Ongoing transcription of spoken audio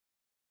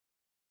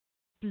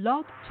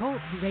Blog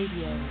Talk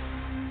Radio.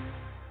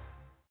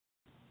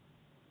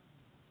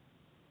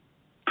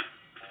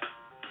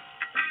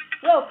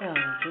 Welcome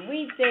to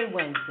Weedsday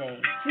Wednesday,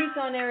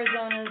 Tucson,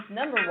 Arizona's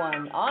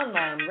 #1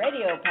 online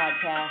radio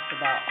podcast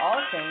about all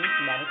things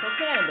medical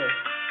cannabis.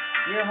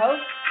 Your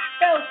host,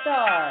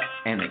 Bellstar,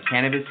 and the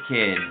Cannabis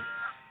Kid.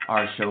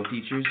 Our show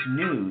features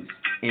news,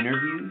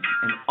 interviews,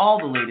 and all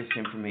the latest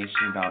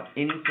information about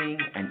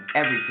anything and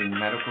everything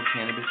medical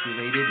cannabis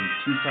related in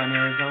Tucson,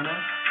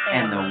 Arizona,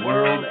 and the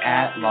world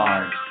at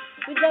large.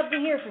 We'd love to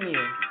hear from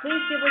you.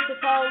 Please give us a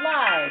call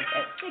live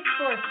at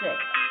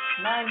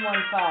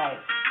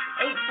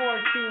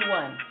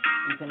 646-915-8421.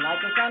 You can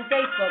like us on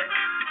Facebook,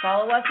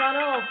 follow us on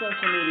all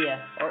social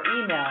media, or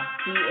email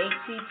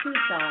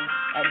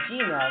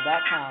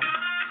thctucson@gmail.com.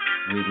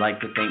 We'd like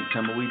to thank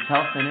Tumbleweeds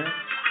Health Center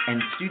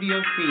and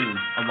Studio C,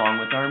 along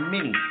with our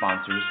many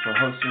sponsors, for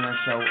hosting our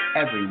show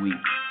every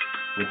week.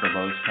 With the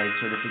lowest price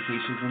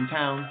certifications in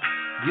town,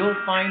 you'll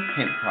find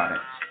hemp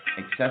products,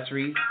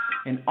 accessories,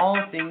 and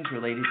all things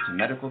related to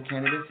medical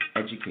cannabis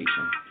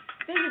education.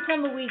 Visit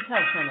Tumbleweeds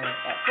Health Center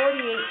at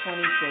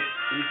 4826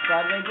 East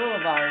Broadway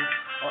Boulevard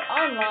or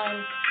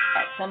online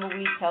at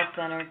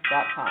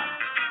tumbleweedshealthcenter.com.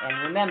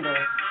 And remember,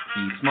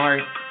 be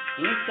smart,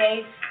 be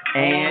safe,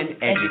 and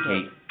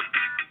educate.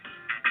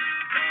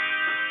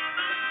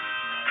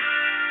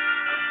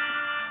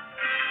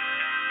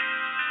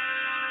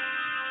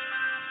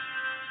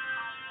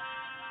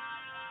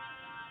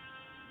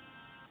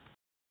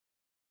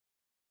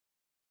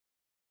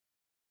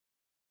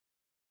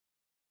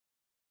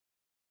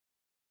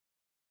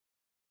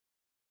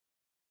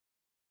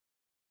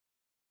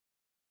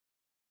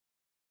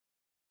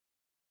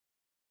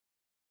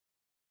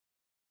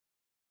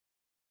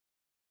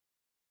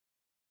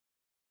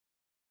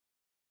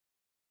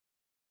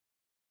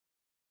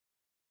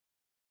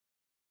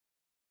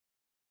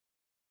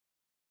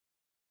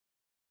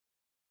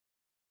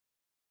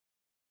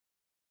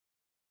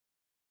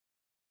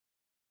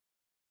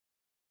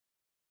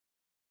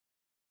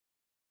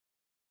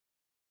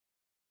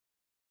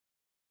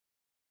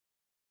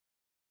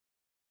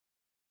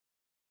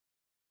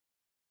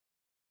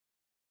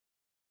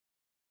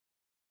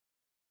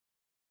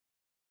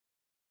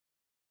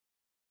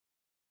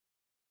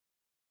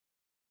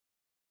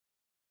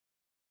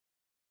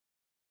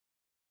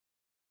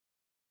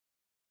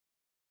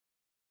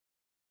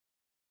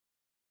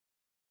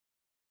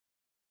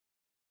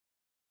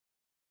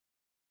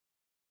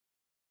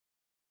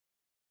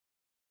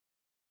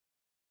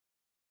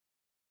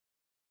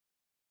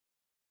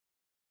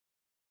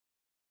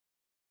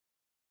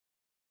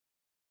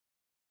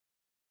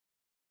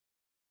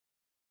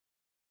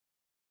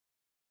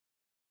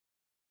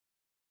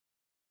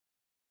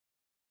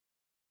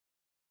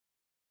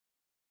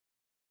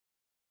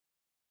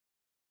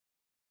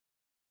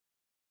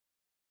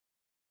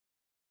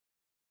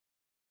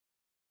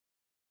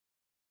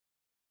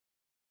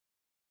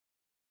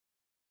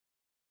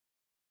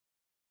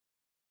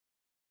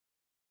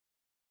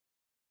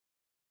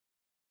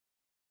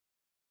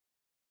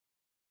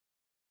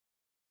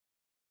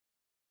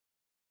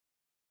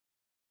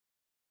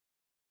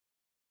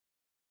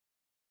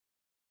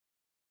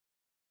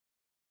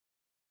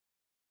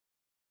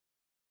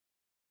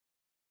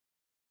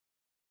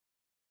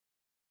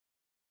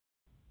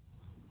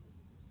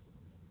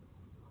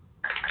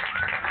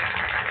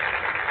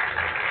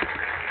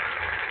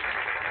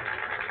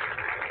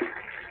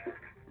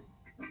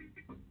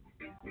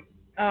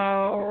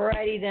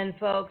 Alrighty then,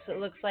 folks. It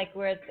looks like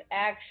it's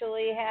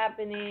actually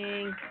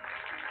happening.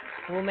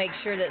 We'll make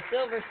sure that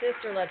Silver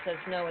Sister lets us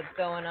know what's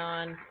going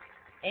on.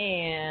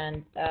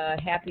 And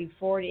happy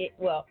 40.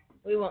 Well,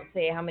 we won't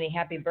say how many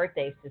happy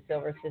birthdays to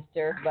Silver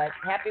Sister, but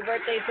happy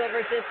birthday,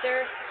 Silver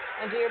Sister,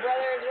 and to your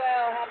brother as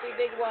well. Happy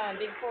big one,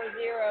 big 40.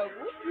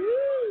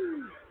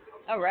 Woo-hoo!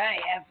 All right,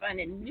 have fun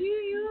in New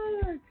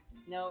York.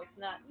 No, it's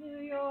not New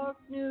York,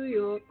 New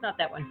York. Not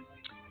that one.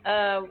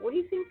 What do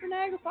you think for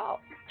Niagara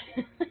Falls?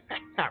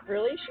 Not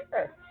really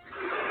sure.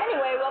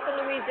 Anyway, welcome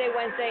to Weedsday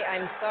Wednesday.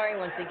 I'm sorry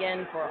once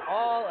again for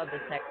all of the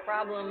tech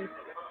problems.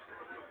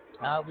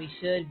 We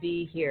should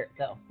be here,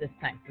 though, this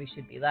time. We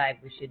should be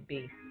live. We should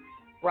be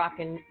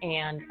rocking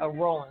and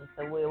rolling.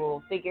 So we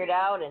will figure it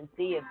out and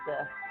see if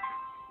the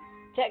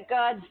tech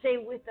gods stay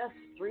with us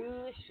through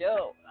the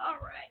show. All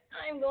right.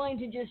 I'm going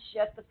to just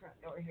shut the front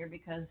door here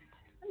because,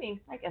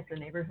 I guess the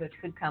neighborhood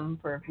could come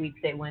for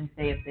Weedsday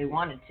Wednesday if they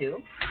wanted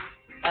to.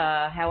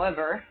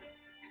 However,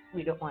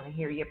 we don't want to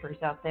hear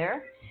yippers out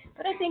there.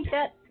 But I think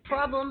that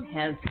problem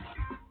has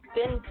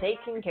been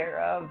taken care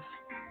of.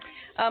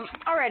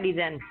 Alrighty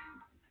then.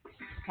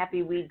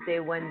 Happy Weedsday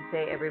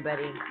Wednesday,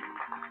 everybody.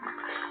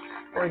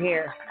 We're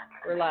here.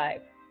 We're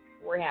live.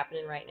 We're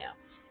happening right now.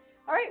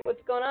 All right,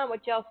 what's going on?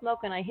 What y'all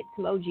smoking? I hit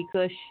some OG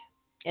Kush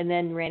and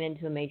then ran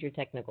into a major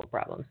technical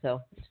problem.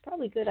 So it's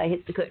probably good I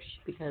hit the Kush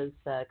because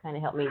it kind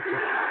of helped me.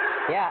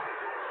 Yeah.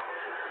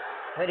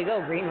 Way to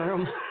go, Green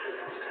Room.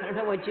 I don't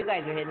know what you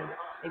guys are hitting.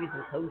 Maybe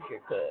some kosher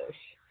Kush.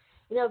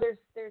 You know, there's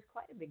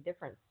quite a big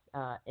difference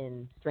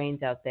in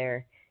strains out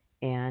there.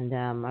 And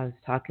I was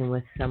talking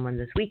with someone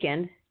this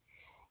weekend,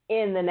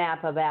 in the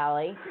Napa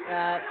Valley.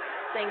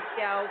 Thanks,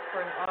 gals,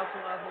 for an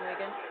awesome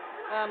weekend.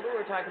 We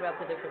were talking about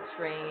the different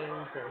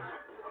strains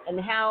and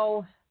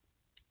how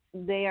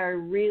they are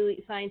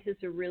really,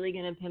 scientists are really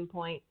going to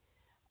pinpoint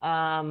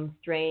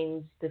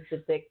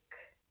strain-specific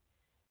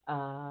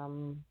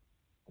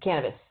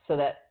cannabis, so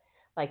that,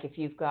 like, if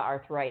you've got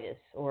arthritis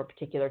or a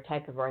particular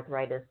type of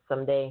arthritis,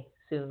 someday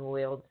soon we'll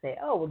be able to say,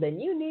 oh, well, then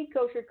you need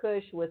kosher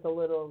kush with a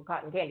little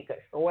cotton candy kush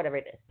or whatever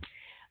it is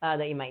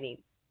that you might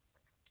need.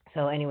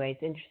 So anyway,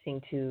 it's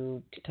interesting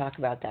to talk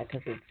about that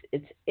because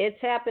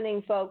it's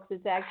happening, folks.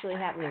 It's actually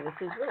happening. This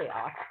is really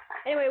awesome.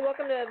 Anyway,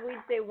 welcome to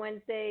Weedsday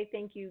Wednesday.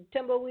 Thank you,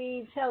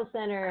 Tumbleweeds Health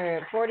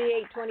Center,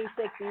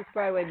 4826 East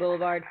Broadway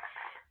Boulevard.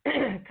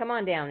 Come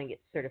on down and get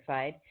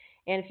certified.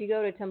 And if you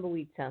go to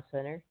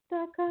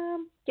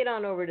tumbleweedshealthcenter.com, get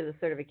on over to the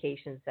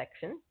certification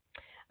section.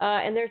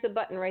 And there's a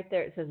button right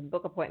there. It says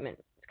book appointment.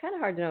 It's kind of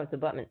hard to know it's a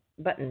button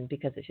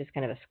because it's just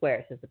kind of a square.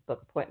 It says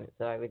book appointment.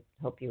 So I would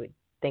hope you would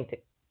think to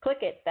click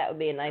it. That would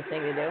be a nice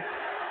thing to do.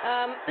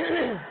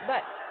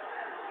 But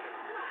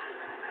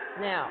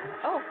now,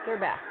 they're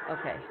back.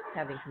 Okay,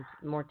 having some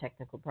more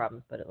technical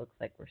problems, but it looks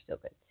like we're still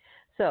good.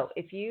 So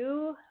if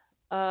you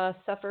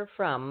suffer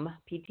from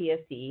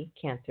PTSD,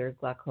 cancer,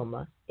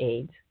 glaucoma,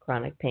 AIDS,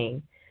 chronic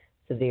pain,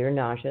 severe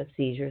nausea,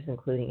 seizures,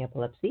 including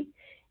epilepsy,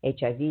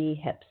 HIV,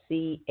 Hep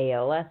C,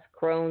 ALS,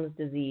 Crohn's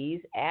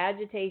disease,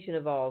 agitation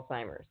of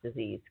Alzheimer's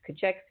disease,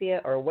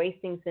 cachexia or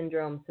wasting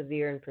syndrome,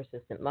 severe and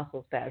persistent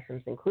muscle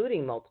spasms,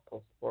 including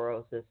multiple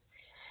sclerosis,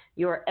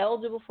 you are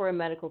eligible for a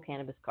medical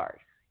cannabis card.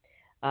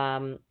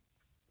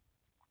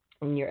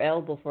 And you're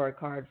eligible for a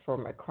card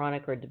from a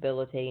chronic or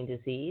debilitating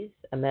disease,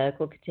 a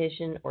medical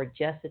condition, or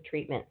just a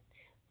treatment.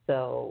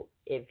 So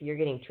if you're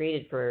getting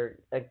treated for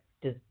a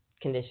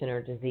condition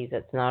or disease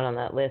that's not on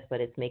that list,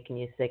 but it's making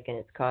you sick and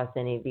it's caused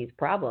any of these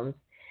problems,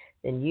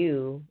 then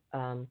you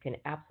can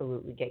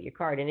absolutely get your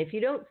card. And if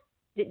you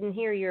didn't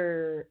hear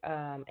your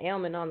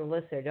ailment on the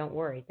list there, don't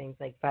worry. Things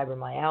like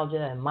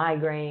fibromyalgia and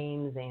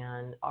migraines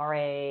and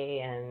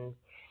RA and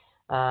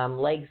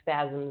leg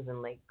spasms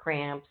and leg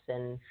cramps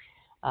and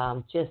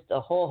just a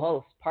whole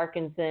host,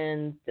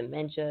 Parkinson's,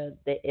 dementia,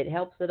 it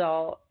helps it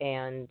all,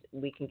 and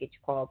we can get you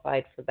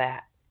qualified for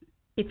that.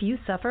 If you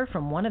suffer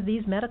from one of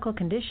these medical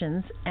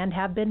conditions and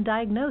have been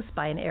diagnosed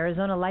by an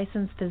Arizona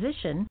licensed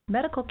physician,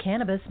 medical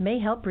cannabis may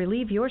help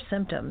relieve your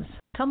symptoms.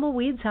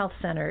 Tumbleweeds Health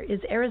Center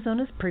is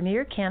Arizona's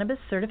premier cannabis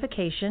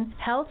certification,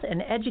 health,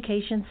 and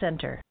education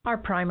center. Our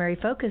primary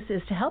focus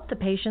is to help the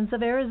patients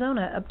of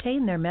Arizona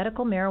obtain their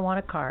medical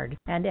marijuana card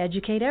and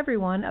educate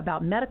everyone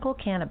about medical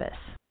cannabis.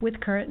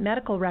 With current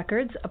medical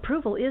records,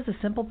 approval is a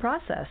simple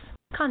process.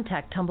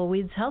 Contact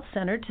Tumbleweeds Health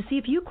Center to see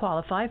if you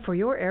qualify for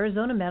your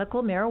Arizona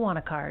medical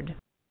marijuana card.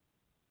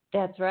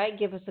 That's right.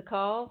 Give us a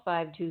call,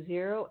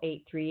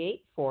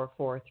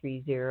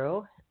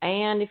 520-838-4430.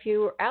 And if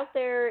you're out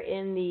there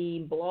in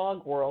the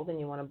blog world and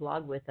you want to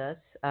blog with us,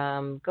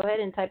 go ahead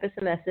and type us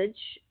a message,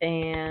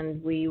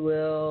 and we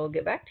will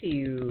get back to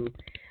you.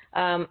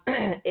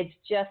 It's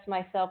just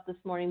myself this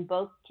morning.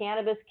 Both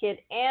Cannabis Kid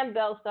and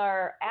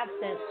Bellstar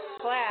absent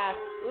class.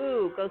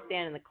 Ooh, go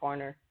stand in the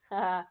corner.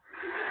 Well,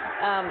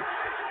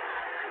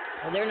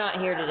 they're not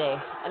here today,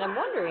 and I'm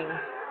wondering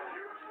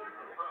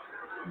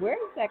where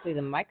exactly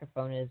the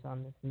microphone is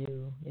on this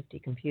new nifty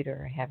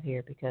computer I have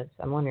here, because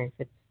I'm wondering if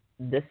it's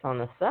this on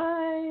the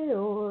side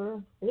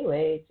or...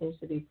 Anyway, it seems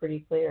to be pretty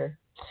clear.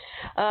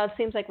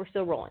 Seems like we're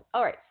still rolling.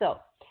 All right, so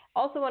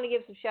also want to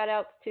give some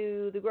shout-outs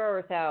to the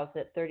Growers House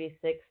at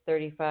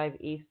 3635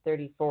 East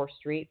 34th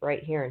Street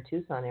right here in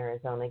Tucson,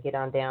 Arizona. Get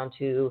on down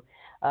to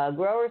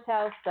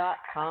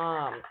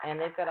growershouse.com, and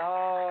they've got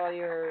all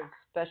your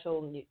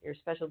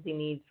specialty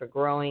needs for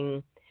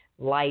growing,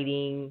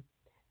 lighting,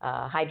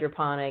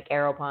 hydroponic,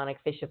 aeroponic,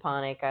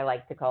 fishaponic. I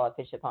like to call it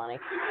fishaponic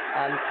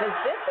because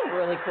it's a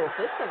really cool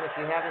system if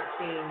you haven't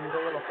seen the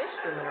little fish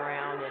swimming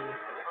around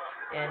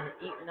and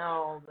eating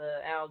all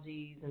the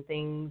algae and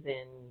things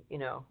and,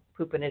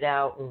 pooping it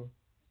out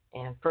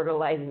and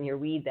fertilizing your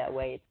weed that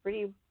way. It's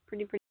pretty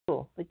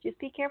cool. But just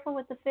be careful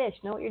with the fish.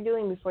 Know what you're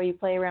doing before you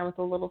play around with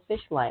the little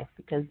fish life,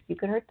 because you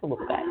can hurt the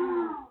little guy.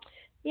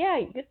 Yeah,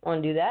 you just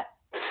want to do that.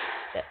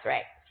 That's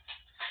right.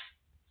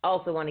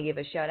 Also want to give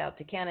a shout out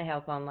to Canna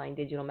Health Online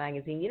Digital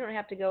Magazine. You don't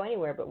have to go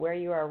anywhere but where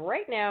you are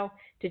right now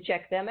to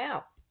check them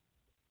out.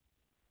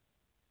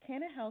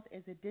 Canna Health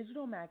is a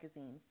digital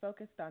magazine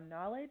focused on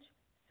knowledge,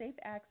 safe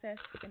access,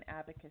 and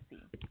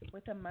advocacy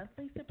with a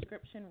monthly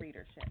subscription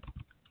readership.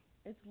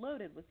 It's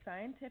loaded with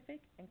scientific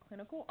and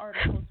clinical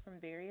articles from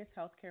various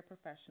healthcare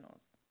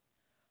professionals,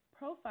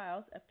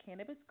 profiles of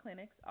cannabis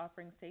clinics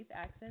offering safe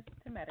access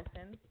to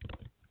medicines,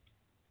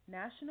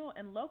 national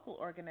and local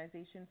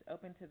organizations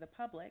open to the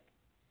public,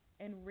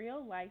 and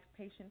real-life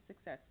patient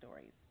success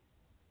stories.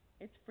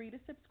 It's free to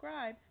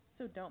subscribe,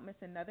 so don't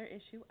miss another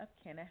issue of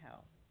Canna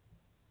Health.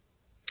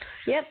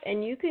 Yep,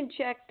 and you can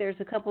check. There's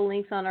a couple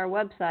links on our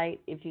website.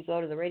 If you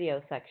go to the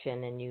radio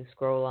section and you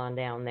scroll on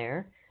down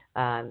there,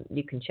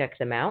 you can check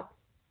them out.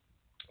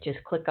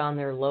 Just click on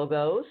their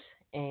logos,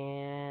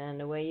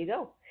 and away you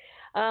go.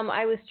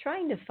 I was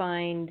trying to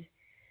find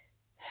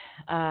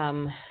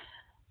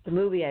the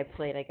movie I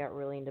played, I got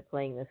really into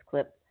playing this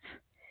clip,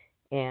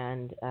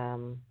 and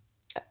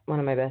one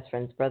of my best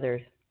friend's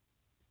brothers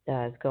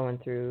is going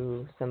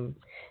through some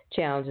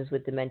challenges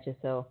with dementia.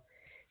 So,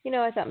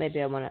 I thought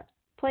maybe I want to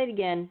play it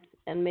again,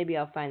 and maybe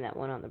I'll find that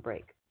one on the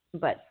break.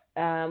 But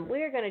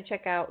we're going to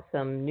check out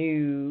some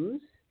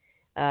news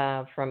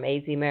from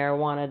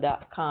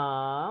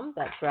azmarijuana.com.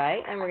 That's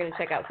right. And we're going to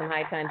check out some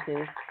High Times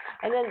news.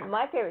 And then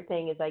my favorite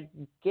thing is I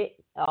get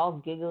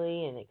all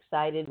giggly and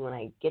excited when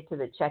I get to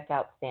the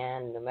checkout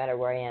stand, no matter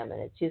where I am.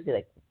 And it's usually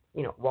like,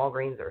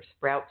 Walgreens or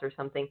Sprouts or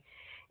something.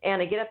 And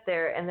I get up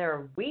there, and there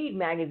are weed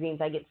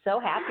magazines. I get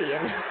so happy.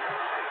 And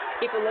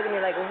people look at me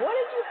like, what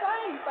did you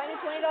find? Find a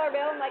 $20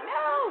 bill? I'm like,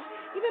 no,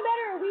 even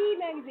better, a weed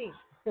magazine.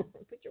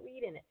 Put your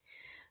weed in it.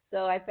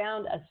 So I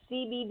found a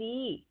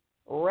CBD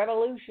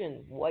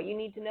revolution. What you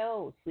need to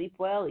know. Sleep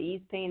well,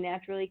 ease pain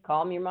naturally,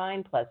 calm your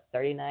mind, plus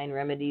 39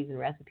 remedies and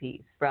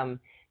recipes from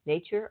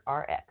Nature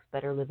RX.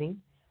 Better living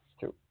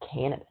through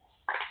cannabis.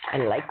 I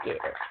like it.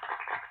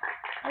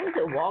 I was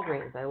at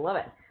Walgreens. I love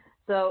it.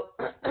 So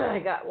I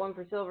got one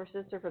for Silver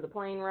Sister for the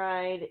plane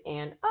ride.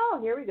 And,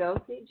 here we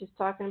go. See, just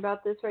talking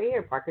about this right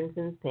here.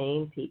 Parkinson's,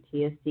 pain,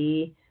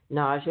 PTSD,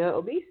 nausea,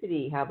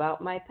 obesity. How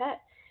about my pet?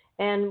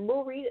 And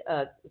we'll read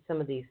some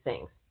of these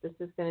things. This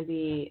is going to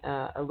be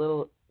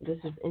this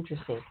is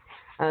interesting.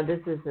 This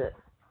is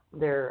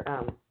their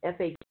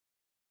FAQ.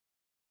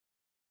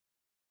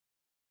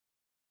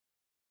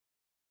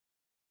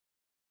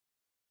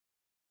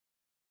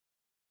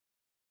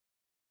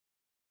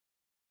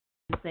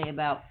 Say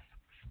about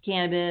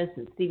cannabis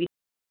and CBD.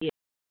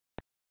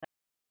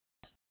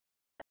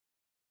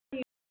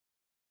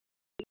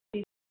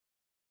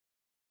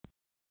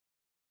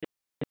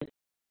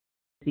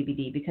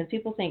 CBD, because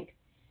people think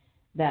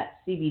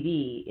that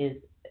CBD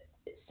is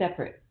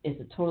separate,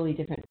 is a totally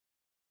different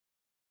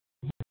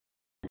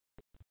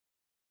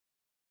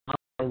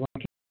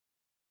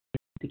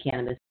the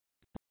cannabis.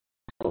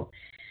 So,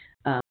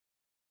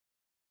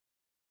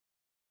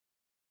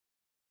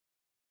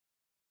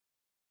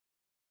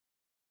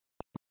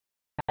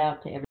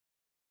 out to every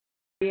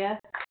area,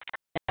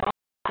 all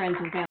friends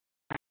and family.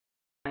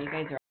 You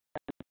guys are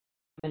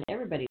awesome, and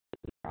everybody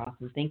are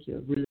awesome. Thank you. I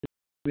really,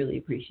 really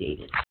appreciate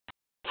it.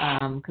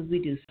 Because we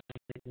do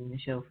something in the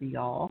show for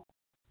y'all.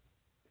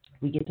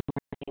 We get to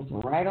learn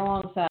things right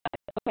alongside.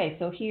 Okay,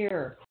 so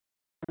here,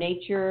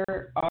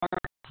 Nature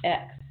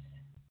RX,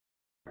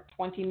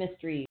 20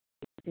 mysteries,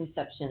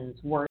 conceptions,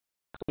 worth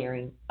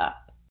clearing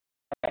up.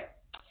 Okay.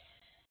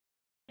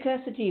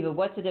 Indica sativa,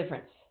 what's the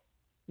difference?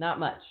 Not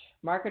much.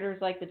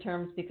 Marketers like the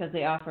terms because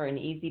they offer an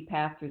easy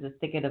path through the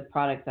thicket of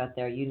products out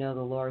there. The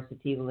lure of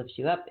sativa lifts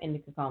you up,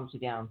 indica calms you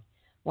down.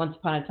 Once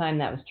upon a time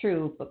that was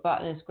true, but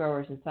botanists,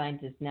 growers, and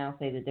scientists now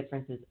say the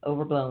difference is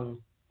overblown.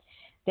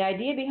 The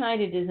idea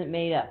behind it isn't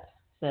made up,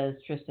 says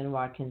Tristan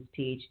Watkins,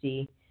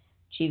 Ph.D.,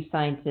 Chief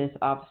Scientist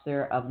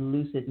Officer of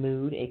Lucid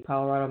Mood, a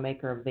Colorado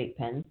maker of vape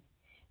pens.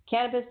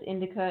 Cannabis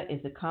indica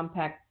is a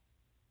compact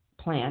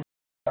plant,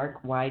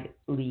 dark, wide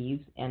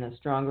leaves, and a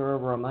stronger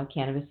aroma.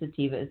 Cannabis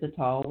sativa is a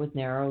tall with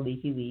narrow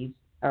leaves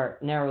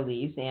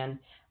and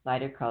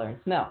lighter color and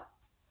smell.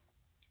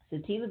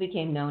 Sativa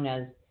became known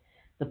as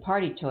the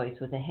party choice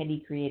with a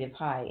heady creative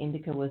high.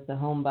 Indica was the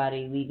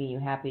homebody, leaving you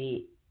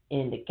happy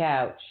in the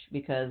couch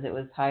because it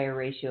was higher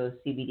ratio of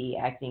CBD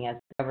acting as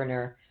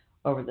governor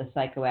over the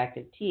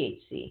psychoactive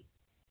THC.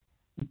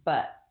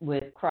 But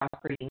with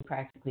crossbreeding,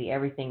 practically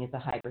everything is a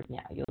hybrid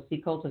now. You'll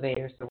see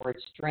cultivators, the word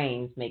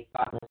strains make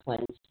botanists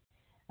wince,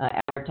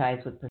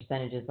 advertised with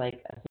percentages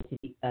like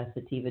a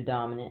sativa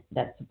dominant,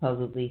 that's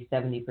supposedly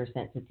 70%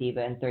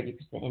 sativa and 30%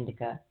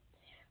 indica.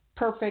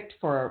 Perfect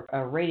for a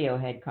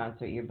Radiohead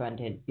concert, your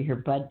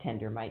bud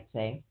tender might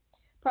say.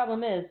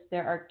 Problem is,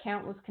 there are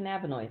countless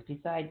cannabinoids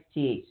besides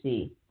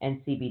THC and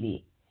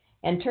CBD,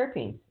 and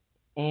terpenes,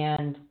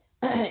 and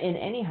in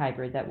any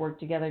hybrid that work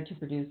together to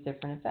produce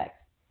different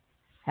effects.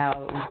 How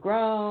it was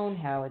grown,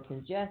 how it's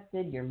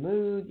ingested, your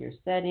mood, your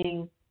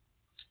setting,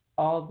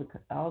 all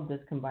of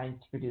this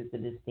combines to produce a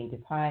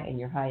distinctive high, and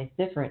your high is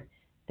different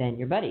than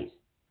your buddies.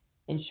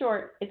 In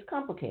short, it's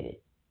complicated.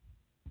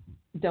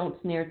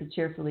 Don't sneer at the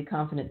cheerfully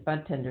confident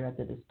bud tender at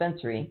the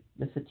dispensary.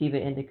 The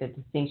sativa-indica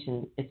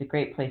distinction is a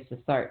great place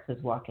to start,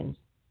 says Watkins.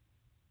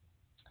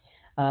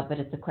 But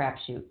it's a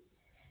crapshoot.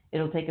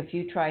 It'll take a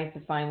few tries to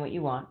find what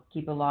you want.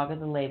 Keep a log of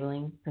the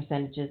labeling,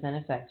 percentages, and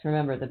effects.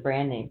 Remember the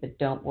brand name, but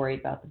don't worry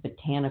about the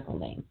botanical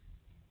name.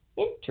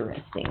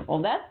 Interesting.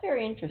 Well, that's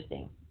very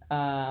interesting.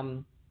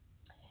 And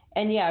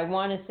yeah, I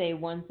want to say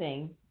one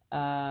thing.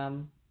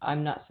 I'm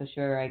not so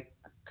sure I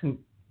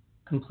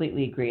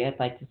completely agree. I'd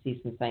like to see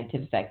some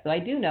scientific facts. So I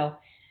do know,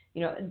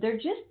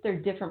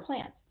 they're different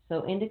plants.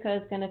 So indica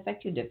is going to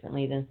affect you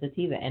differently than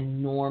sativa.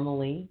 And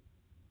normally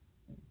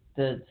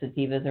the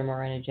sativas are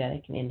more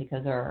energetic and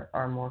indicas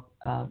are more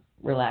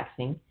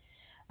relaxing.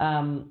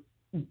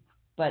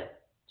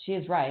 But she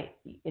is right.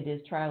 It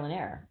is trial and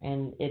error.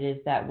 And it is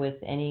that with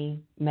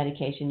any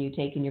medication you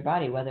take in your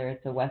body, whether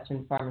it's a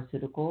Western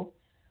pharmaceutical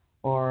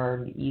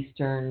or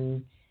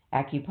Eastern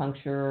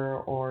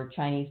acupuncture or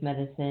Chinese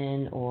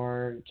medicine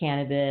or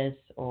cannabis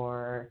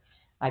or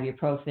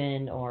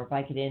ibuprofen or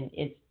Vicodin.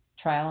 It's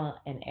trial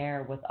and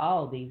error with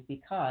all of these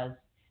because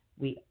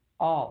we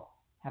all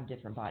have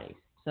different bodies.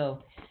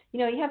 So,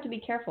 you have to be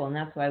careful, and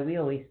that's why we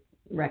always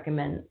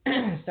recommend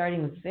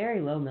starting with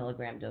very low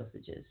milligram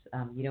dosages.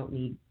 You don't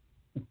need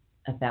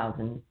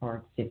 1,000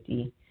 or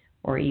 50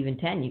 or even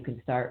 10. You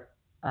can start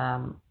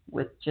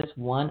with just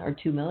 1 or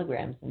 2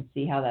 milligrams and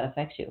see how that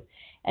affects you.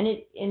 And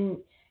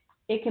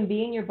it can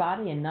be in your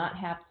body and not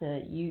have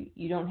to.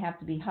 You don't have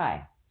to be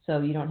high, so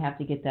you don't have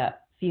to get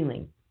that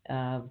feeling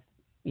of.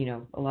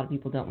 A lot of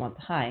people don't want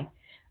the high.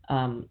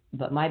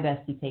 But my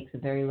bestie takes a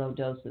very low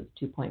dose of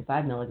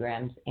 2.5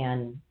 milligrams,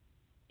 and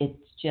it's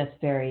just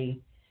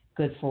very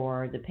good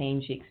for the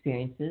pain she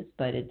experiences,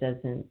 but it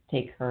doesn't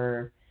take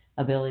her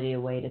ability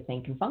away to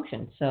think and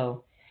function.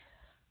 So,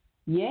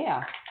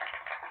 yeah.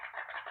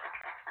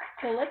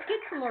 So let's get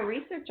some more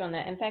research on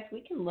that. In fact,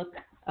 we can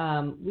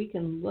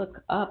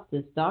look up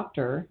this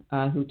doctor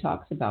who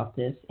talks about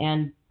this,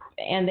 and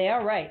they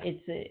are right.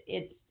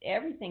 It's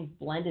everything's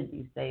blended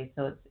these days,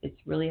 so it's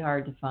really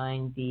hard to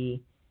find the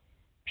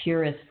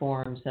purest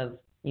forms of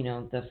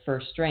the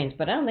first strains.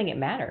 But I don't think it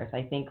matters.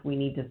 I think we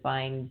need to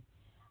find.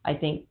 I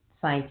think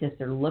scientists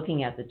are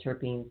looking at the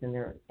terpenes and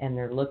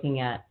they're looking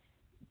at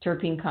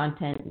terpene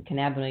content and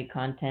cannabinoid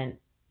content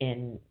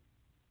in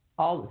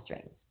all the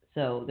strains.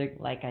 So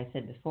like I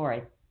said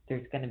before,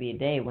 there's going to be a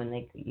day when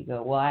you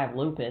go, well, I have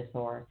lupus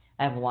or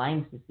I have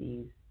Lyme's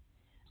disease,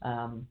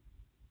 or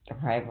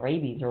I have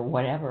rabies or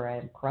whatever. I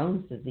have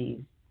Crohn's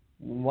disease.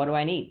 What do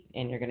I need?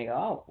 And you're going to go,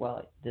 oh,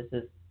 well, this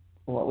is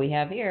what we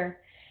have here,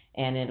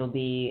 and it'll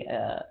be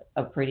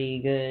a pretty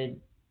good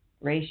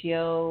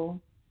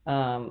ratio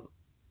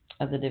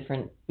of the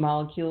different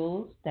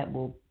molecules that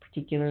will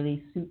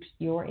particularly suit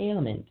your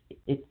ailment.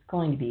 It's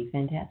going to be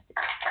fantastic.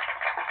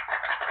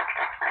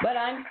 But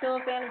I'm still a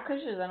fan of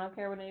Kush's. I don't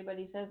care what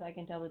anybody says. I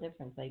can tell the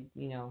difference.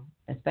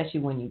 Especially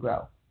when you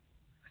grow.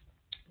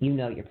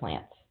 Your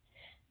plants.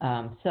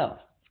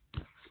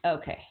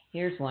 Okay,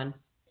 here's one.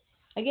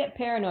 I get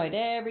paranoid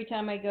every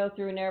time I go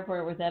through an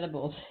airport with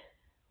edibles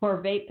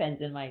or vape pens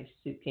in my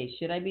suitcase.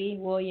 Should I be?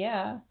 Well,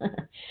 yeah.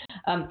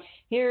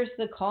 Here's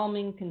the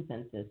calming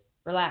consensus.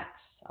 Relax.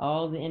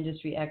 All the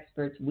industry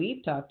experts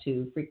we've talked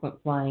to, frequent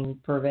flying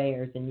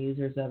purveyors and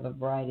users of a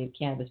variety of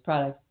cannabis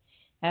products,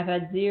 have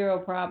had zero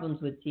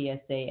problems with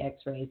TSA,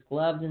 X-rays,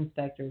 gloved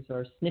inspectors,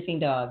 or sniffing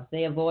dogs.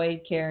 They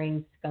avoid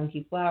carrying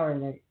skunky flower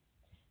in their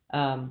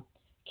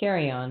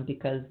carry-on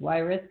because why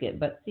risk it?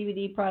 But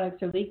CBD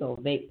products are legal.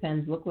 Vape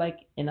pens look like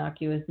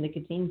innocuous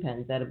nicotine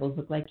pens. Edibles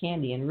look like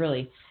candy. And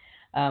really,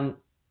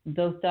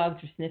 those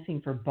dogs are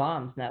sniffing for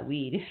bombs, not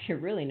weed. If you're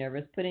really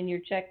nervous, put it in your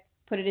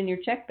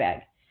check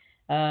bag.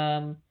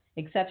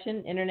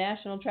 Exception,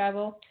 international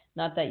travel.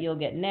 Not that you'll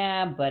get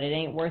nabbed, but it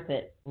ain't worth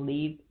it.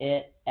 Leave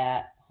it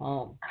at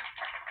home.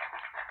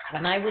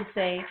 And I would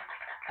say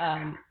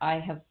I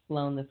have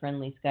flown the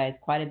friendly skies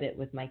quite a bit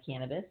with my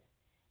cannabis.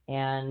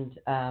 And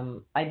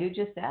I do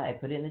just that. I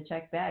put it in the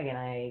check bag, and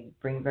I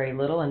bring very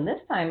little. And this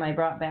time I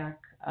brought back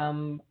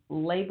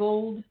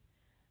labeled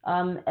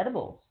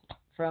edibles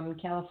from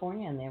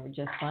California, and they were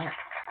just fine.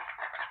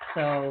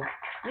 So,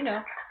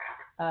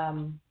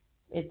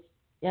 it's,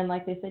 and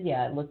like they said,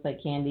 yeah, it looks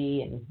like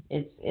candy, and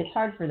it's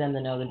hard for them to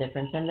know the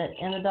difference. And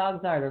the dogs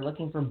they're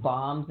looking for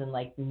bombs and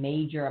like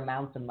major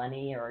amounts of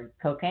money or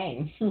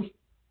cocaine,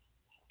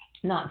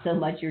 not so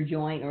much your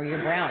joint or your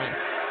brownie.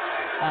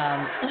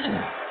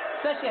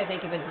 Especially, I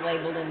think if it's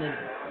labeled in the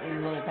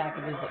little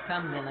packages it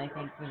comes in, I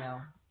think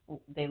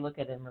they look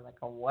at it and we're like,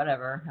 oh,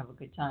 whatever, have a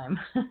good time.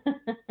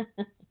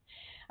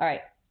 All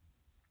right.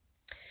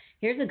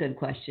 Here's a good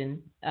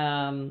question.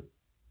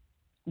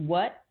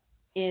 What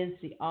is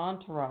the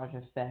entourage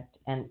effect,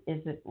 and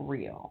is it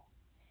real?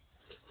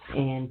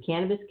 And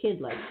Cannabis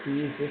Kid likes to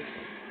use this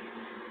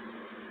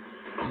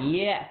one.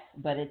 Yes,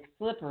 but it's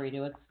slippery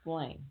to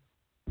explain.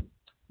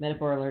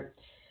 Metaphor alert.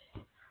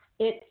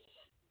 It's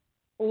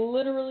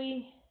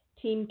literally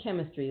team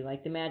chemistry,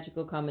 like the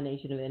magical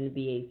combination of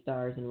NBA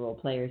stars and role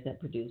players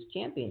that produce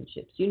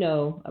championships. You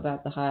know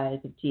about the highs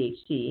of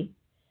THT,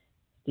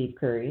 Steve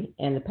Curry,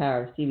 and the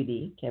power of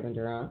CBD, Kevin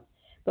Durant.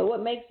 But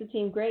what makes the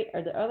team great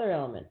are the other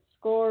elements.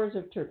 Scores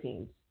of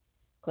terpenes,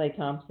 Clay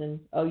Thompson,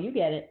 oh, you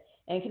get it,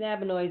 and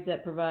cannabinoids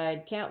that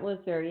provide countless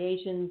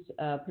variations,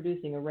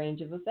 producing a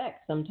range of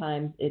effects.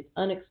 Sometimes it's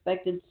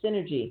unexpected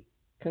synergy.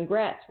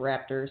 Congrats,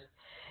 Raptors.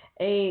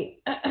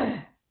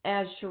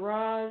 As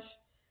Shiraj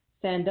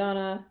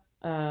Sandana,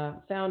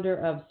 founder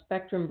of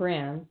Spectrum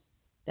Brands,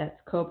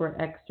 that's Cobra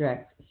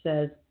Extracts,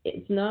 says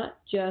it's not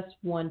just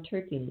one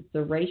terpene, it's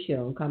the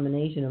ratio and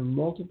combination of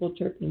multiple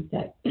terpenes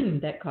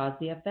that cause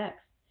the effects.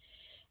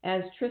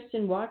 As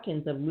Tristan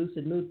Watkins of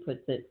Lucid Mood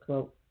puts it,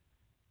 quote,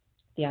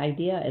 the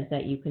idea is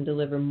that you can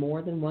deliver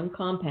more than one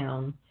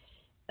compound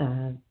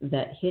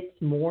that hits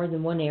more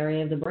than one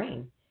area of the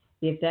brain.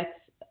 The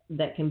effects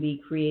that can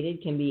be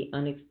created can be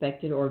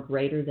unexpected or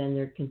greater than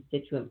their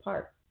constituent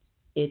parts.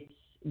 It's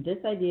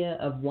this idea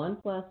of 1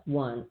 +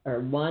 1, or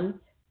 1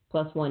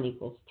 + 1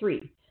 =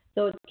 3.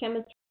 So it's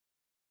chemistry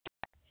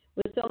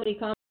with so many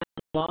compounds and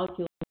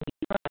molecules we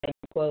tried,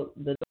 quote,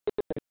 the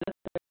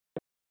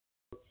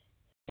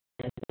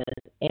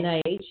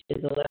NIH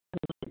is allowed to look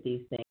at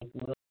these things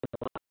will in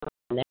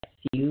the next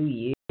few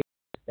years.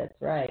 That's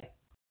right.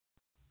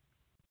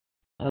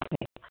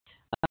 Okay.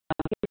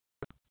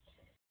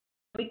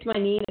 Speak to my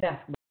knee in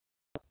basketball.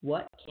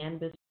 What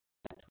cannabis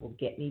will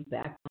get me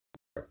back on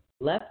the court?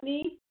 Left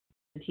knee,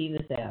 sativa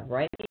salve.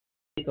 Right knee,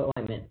 medical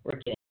ointment. We're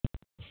kidding.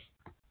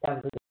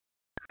 That was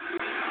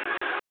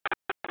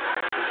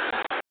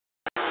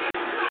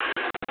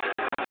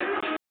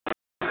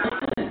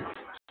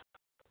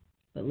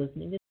But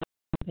listening to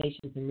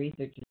patients and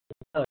researchers,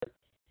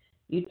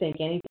 you'd think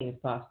anything is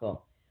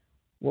possible.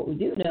 What we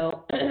do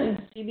know,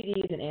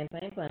 CBD is an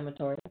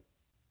anti-inflammatory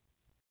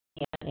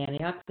and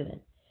antioxidant,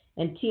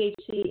 and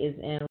THC is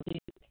an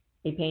analgesic,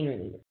 a pain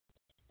reliever.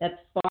 That's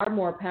far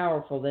more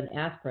powerful than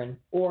aspirin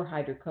or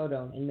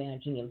hydrocodone in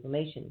managing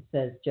inflammation,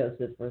 says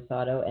Joseph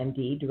Rosado,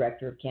 MD,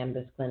 Director of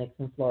Cannabis Clinics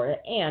in Florida.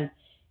 And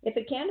if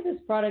a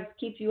cannabis product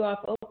keeps you off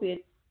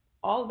opiates,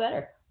 all the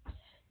better.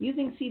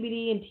 Using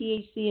CBD and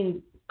THC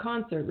in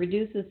concert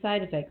reduces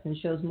side effects and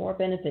shows more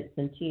benefits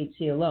than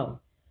THC alone.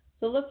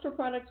 So look for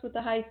products with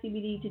a high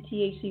CBD to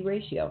THC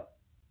ratio.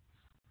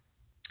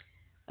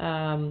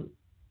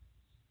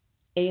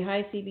 A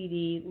high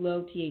CBD,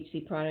 low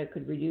THC product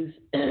could reduce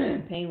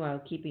pain while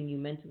keeping you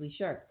mentally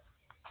sharp.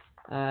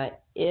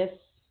 If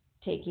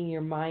taking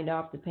your mind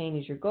off the pain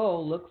is your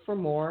goal, look for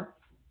more.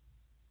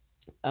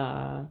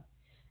 Look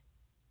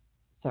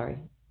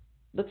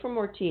for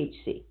more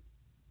THC.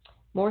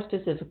 More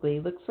specifically,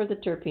 look for the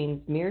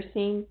terpenes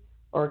myrcene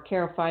or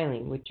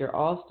carophyllene, which are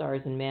all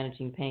stars in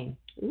managing pain.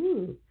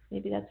 Ooh,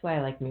 maybe that's why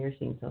I like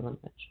myrcene so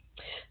much.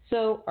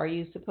 So, are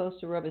you supposed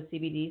to rub a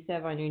CBD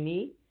salve on your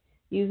knee?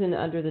 Use an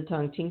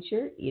under-the-tongue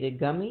tincture, eat a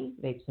gummy,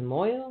 vape some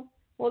oil?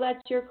 Well,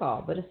 that's your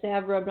call, but a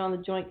salve rubbed on the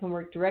joint can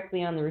work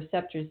directly on the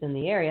receptors in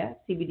the area.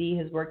 CBD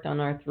has worked on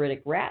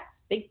arthritic rats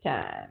big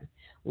time.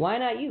 Why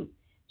not you?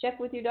 Check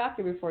with your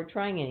doctor before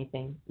trying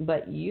anything,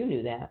 but you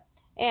knew that.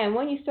 And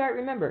when you start,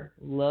 remember,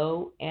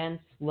 low and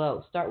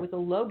slow. Start with a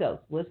low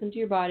dose. Listen to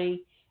your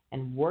body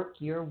and work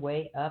your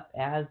way up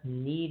as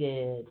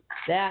needed.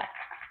 That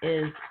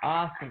is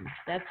awesome.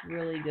 That's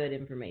really good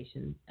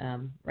information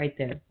right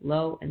there.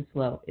 Low and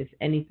slow. If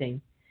anything,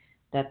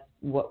 that's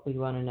what we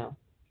want to know.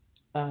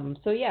 And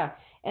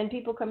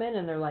people come in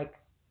and they're like,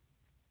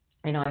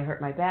 I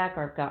hurt my back,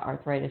 or I've got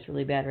arthritis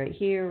really bad right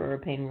here, or a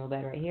pain real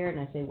bad right here. And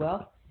I say,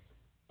 well,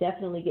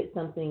 definitely get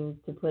something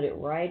to put it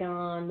right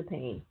on the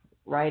pain,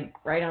 right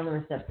on the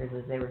receptors,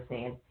 as they were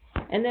saying.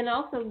 And then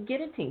also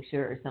get a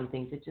tincture or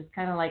something to just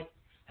kind of like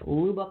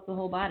lube up the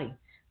whole body.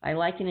 I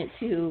liken it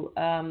to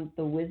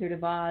the Wizard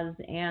of Oz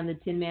and the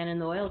Tin Man in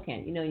the oil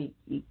can. You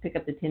pick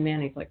up the Tin Man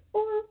and it's like,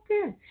 oh,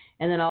 okay.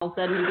 And then all of a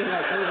sudden you can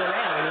like move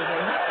around. And it's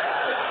like,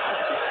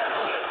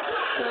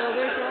 so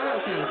there's your oil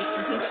can. Just a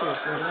tincture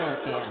for an oil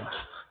can.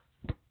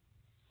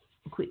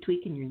 Quit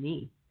tweaking your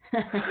knee.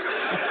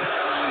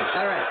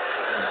 All right.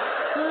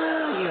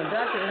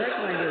 Doctor, it hurts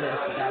when I do this.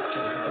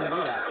 Doctor, don't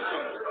do that.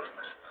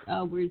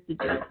 Oh, where's the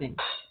joke thing?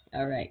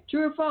 All right.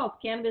 True or false?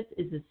 Cannabis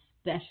is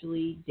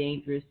especially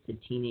dangerous to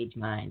teenage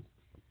minds.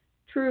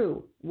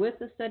 True. With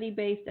a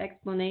study-based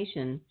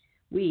explanation,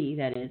 we,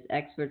 that is,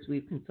 experts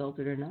we've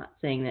consulted, are not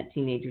saying that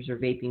teenagers or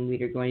vaping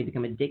weed are going to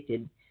become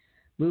addicted,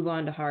 move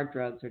on to hard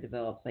drugs, or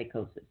develop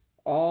psychosis.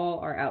 All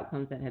are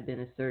outcomes that have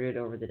been asserted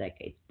over the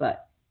decades,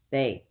 but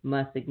they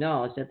must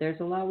acknowledge that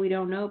there's a lot we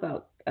don't know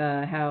about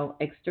how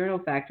external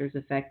factors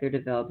affect their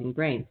developing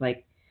brains,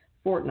 like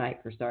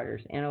Fortnite for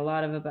starters, and a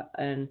lot about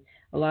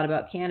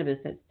cannabis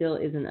that still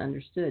isn't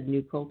understood.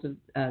 New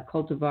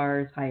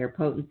cultivars, higher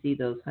potency,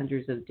 those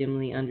hundreds of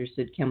dimly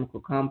understood chemical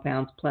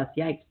compounds, plus,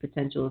 yikes,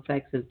 potential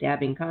effects of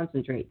dabbing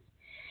concentrates.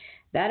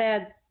 That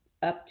adds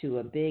up to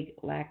a big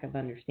lack of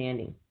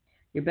understanding.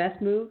 Your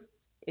best move?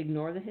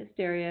 Ignore the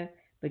hysteria,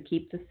 but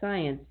keep the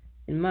science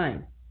in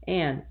mind.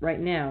 And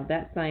right now,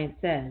 that science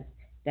says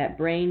that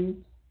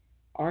brains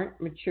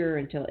aren't mature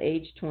until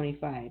age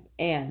 25,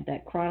 and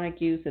that chronic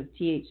use of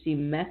THC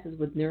messes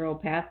with neural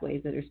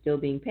pathways that are still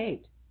being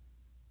paved.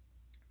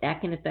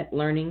 That can affect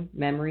learning,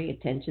 memory,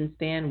 attention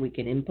span,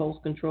 weaken impulse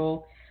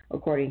control,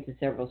 according to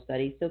several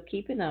studies. So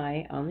keep an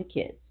eye on the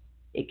kids.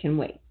 It can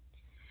wait.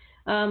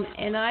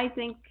 And I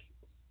think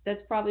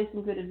that's probably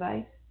some good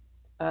advice.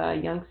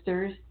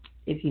 Youngsters,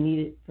 if you need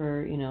it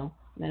for,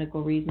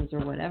 medical reasons or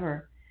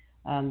whatever,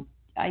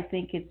 I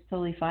think it's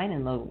totally fine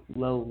in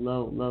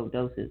low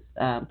doses,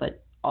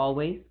 but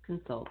always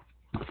consult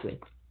with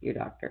your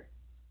doctor.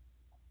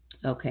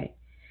 Okay.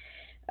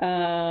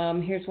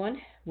 Here's one.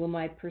 Will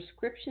my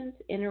prescriptions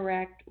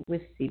interact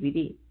with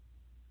CBD?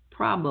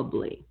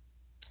 Probably.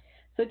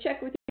 So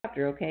check with your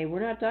doctor, okay?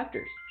 We're not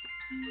doctors.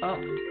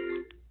 Oh.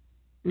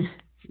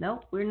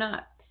 No, we're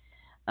not.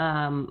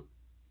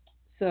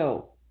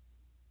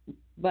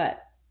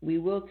 But we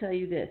will tell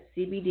you this.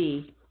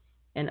 CBD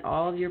and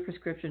all of your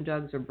prescription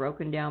drugs are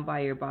broken down by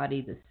your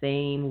body the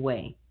same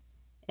way.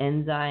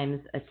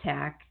 Enzymes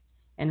attack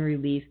and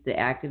release the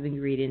active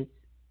ingredients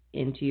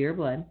into your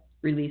blood,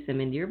 release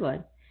them into your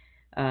blood.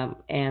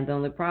 And the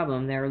only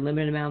problem, there are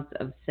limited amounts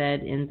of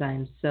said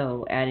enzymes,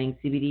 so adding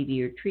CBD to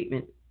your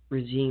treatment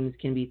regimes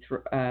can be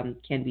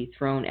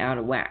thrown out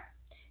of whack.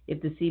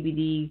 If the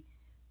CBD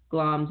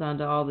gloms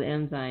onto all the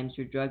enzymes,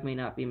 your drug may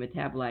not be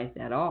metabolized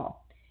at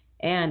all.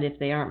 And if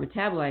they aren't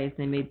metabolized,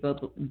 they may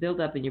build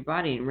up in your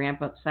body and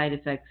ramp up side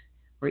effects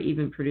or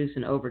even produce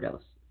an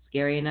overdose.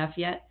 Scary enough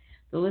yet?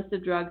 The list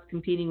of drugs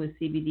competing with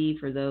CBD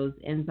for those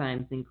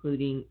enzymes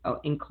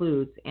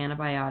includes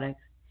antibiotics,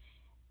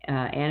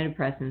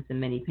 antidepressants, and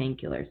many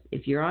painkillers.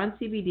 If you're on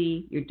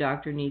CBD, your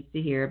doctor needs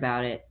to hear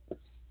about it.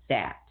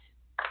 Stat.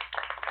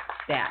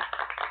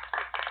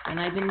 And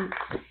I've been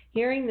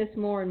hearing this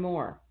more and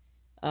more.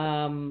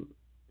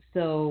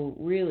 So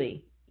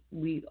really,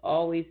 we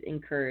always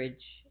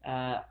encourage,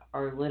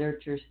 our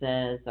literature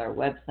says, our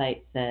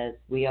website says,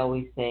 we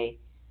always say,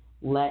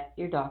 let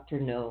your doctor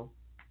know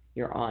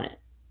you're on it.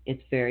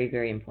 It's very,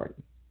 very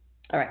important.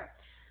 All right,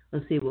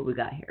 let's see what we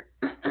got here.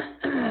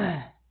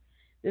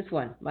 This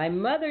one. My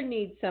mother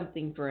needs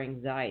something for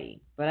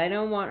anxiety, but I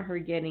don't want her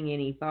getting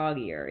any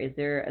foggier. Is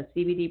there a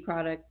CBD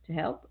product to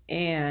help?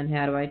 And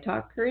how do I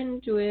talk her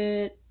into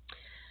it?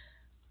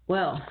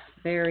 Well,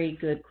 very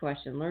good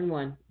question. Learn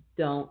one.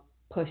 Don't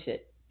push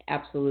it.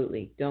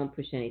 Absolutely. Don't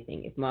push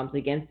anything. If mom's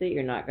against it,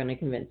 you're not going to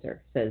convince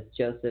her, says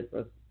Joseph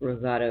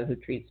Rosado, who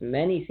treats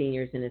many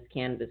seniors in his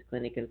cannabis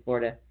clinic in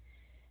Florida.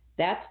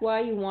 That's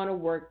why you want to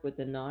work with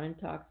the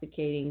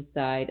non-intoxicating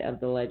side of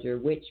the ledger,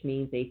 which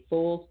means a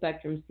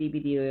full-spectrum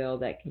CBD oil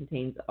that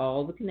contains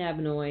all the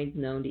cannabinoids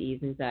known to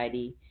ease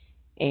anxiety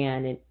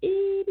and an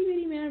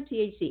itty-bitty amount of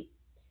THC,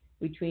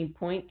 between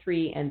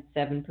 0.3 and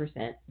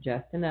 7%,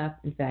 just enough,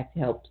 in fact, to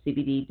help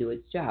CBD do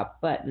its job,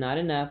 but not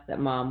enough that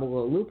mom will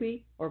go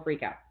loopy or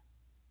freak out.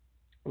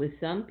 With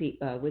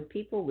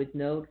people with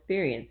no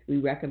experience, we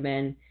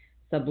recommend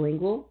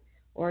sublingual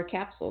or a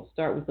capsule.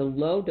 Start with a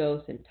low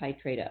dose and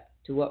titrate up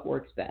to what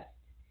works best.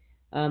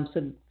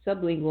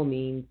 Sublingual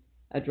means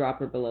a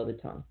dropper below the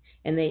tongue.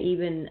 And they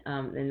even,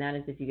 and that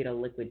is if you get a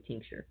liquid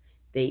tincture.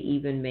 They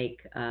even make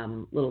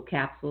little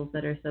capsules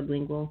that are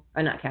sublingual,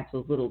 or not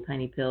capsules, little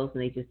tiny pills,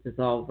 and they just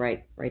dissolve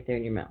right there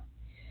in your mouth.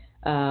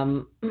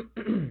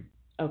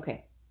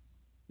 Okay.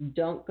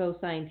 Don't go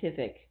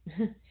scientific,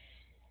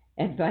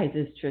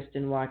 advises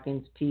Tristan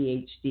Watkins,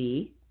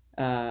 PhD,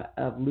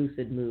 of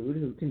Lucid Mood,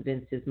 who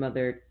convinced his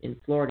mother in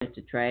Florida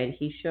to try it.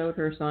 He showed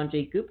her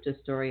Sanjay Gupta's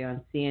story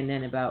on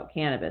CNN about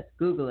cannabis.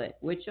 Google it,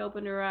 which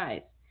opened her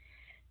eyes.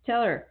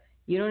 Tell her,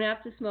 you don't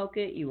have to smoke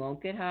it. You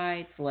won't get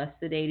high. It's less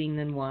sedating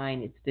than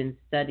wine. It's been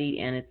studied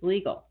and it's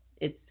legal.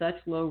 It's such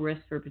low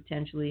risk for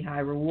potentially high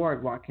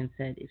reward, Watkins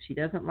said. If she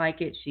doesn't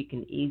like it, she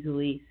can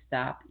easily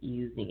stop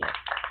using it.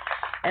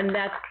 And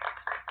that's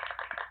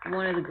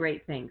one of the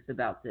great things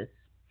about this,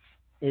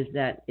 is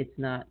that it's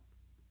not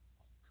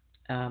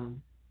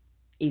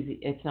easy.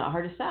 It's not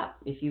hard to stop.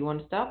 If you want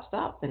to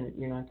stop, then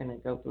you're not going to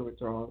go through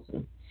withdrawals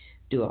and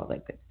do all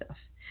that good stuff.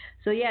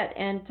 So yeah,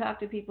 and talk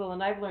to people,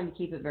 and I've learned to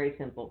keep it very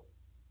simple.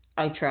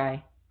 I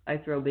try. I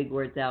throw big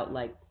words out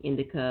like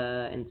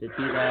indica and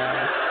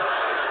sativa.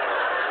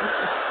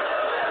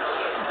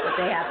 But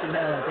they have to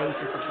know they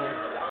should support it.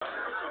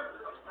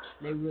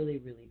 They really,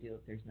 really do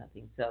if there's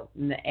nothing. So,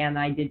 and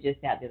I did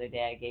just that the other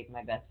day. I gave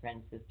my best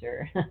friend's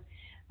sister,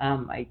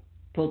 I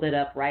pulled it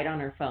up right on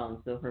her phone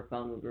so her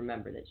phone would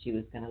remember that she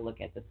was going to look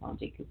at the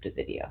Sanjay Gupta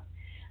video.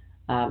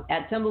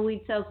 At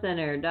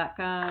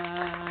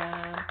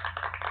tumbleweedcellcenter.com.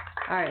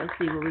 All right, let's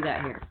see what we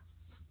got here.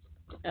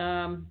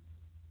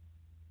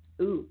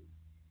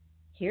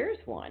 Here's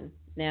one.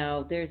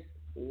 Now, there's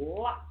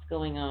lots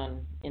going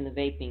on in the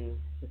vaping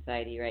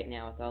society right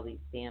now with all these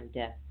damn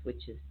deaths,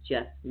 which is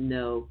just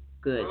no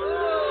good.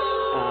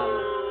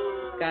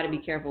 Got to be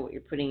careful what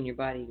you're putting in your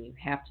body, and you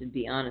have to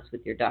be honest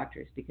with your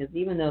doctors, because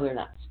even though they're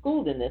not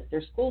schooled in this,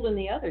 they're schooled in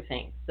the other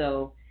things.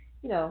 So,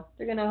 they're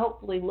going to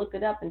hopefully look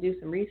it up and do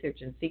some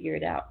research and figure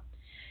it out.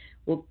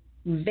 Well,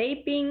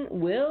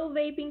 will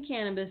vaping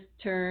cannabis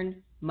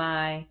turn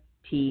my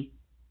teeth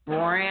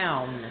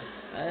brown?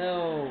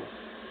 Oh,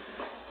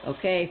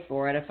 okay.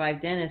 4 out of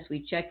 5 dentists we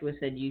checked with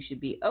said you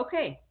should be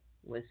okay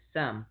with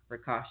some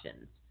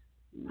precautions.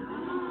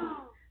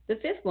 The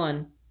 5th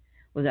one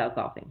was out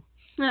coughing.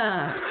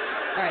 All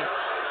right.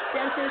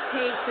 Dentists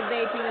hate the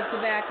vaping of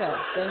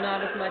tobacco, though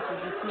not as much as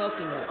the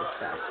smoking of the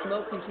stuff.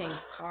 Smoke contains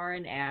tar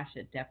and ash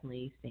that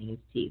definitely stains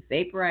teeth.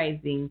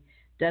 Vaporizing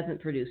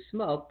doesn't produce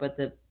smoke, but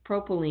the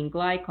propylene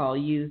glycol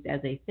used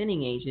as a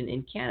thinning agent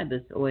in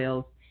cannabis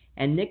oils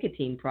and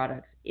nicotine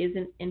products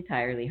isn't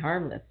entirely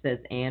harmless, says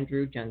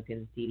Andrew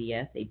Junkins,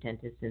 DDS, a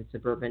dentist in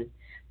suburban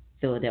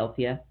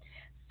Philadelphia.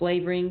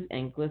 Flavorings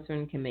and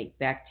glycerin can make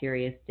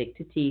bacteria stick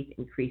to teeth,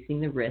 increasing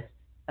the risk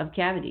of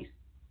cavities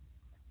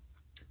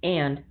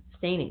and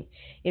staining.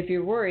 If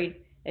you're worried,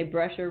 a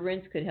brush or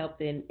rinse could help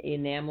the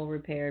enamel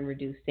repair and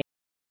reduce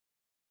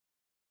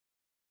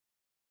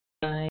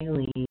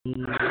staining.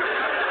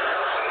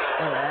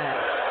 All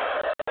right.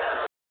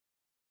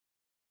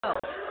 Oh,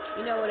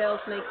 you know what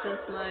else makes us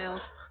smile?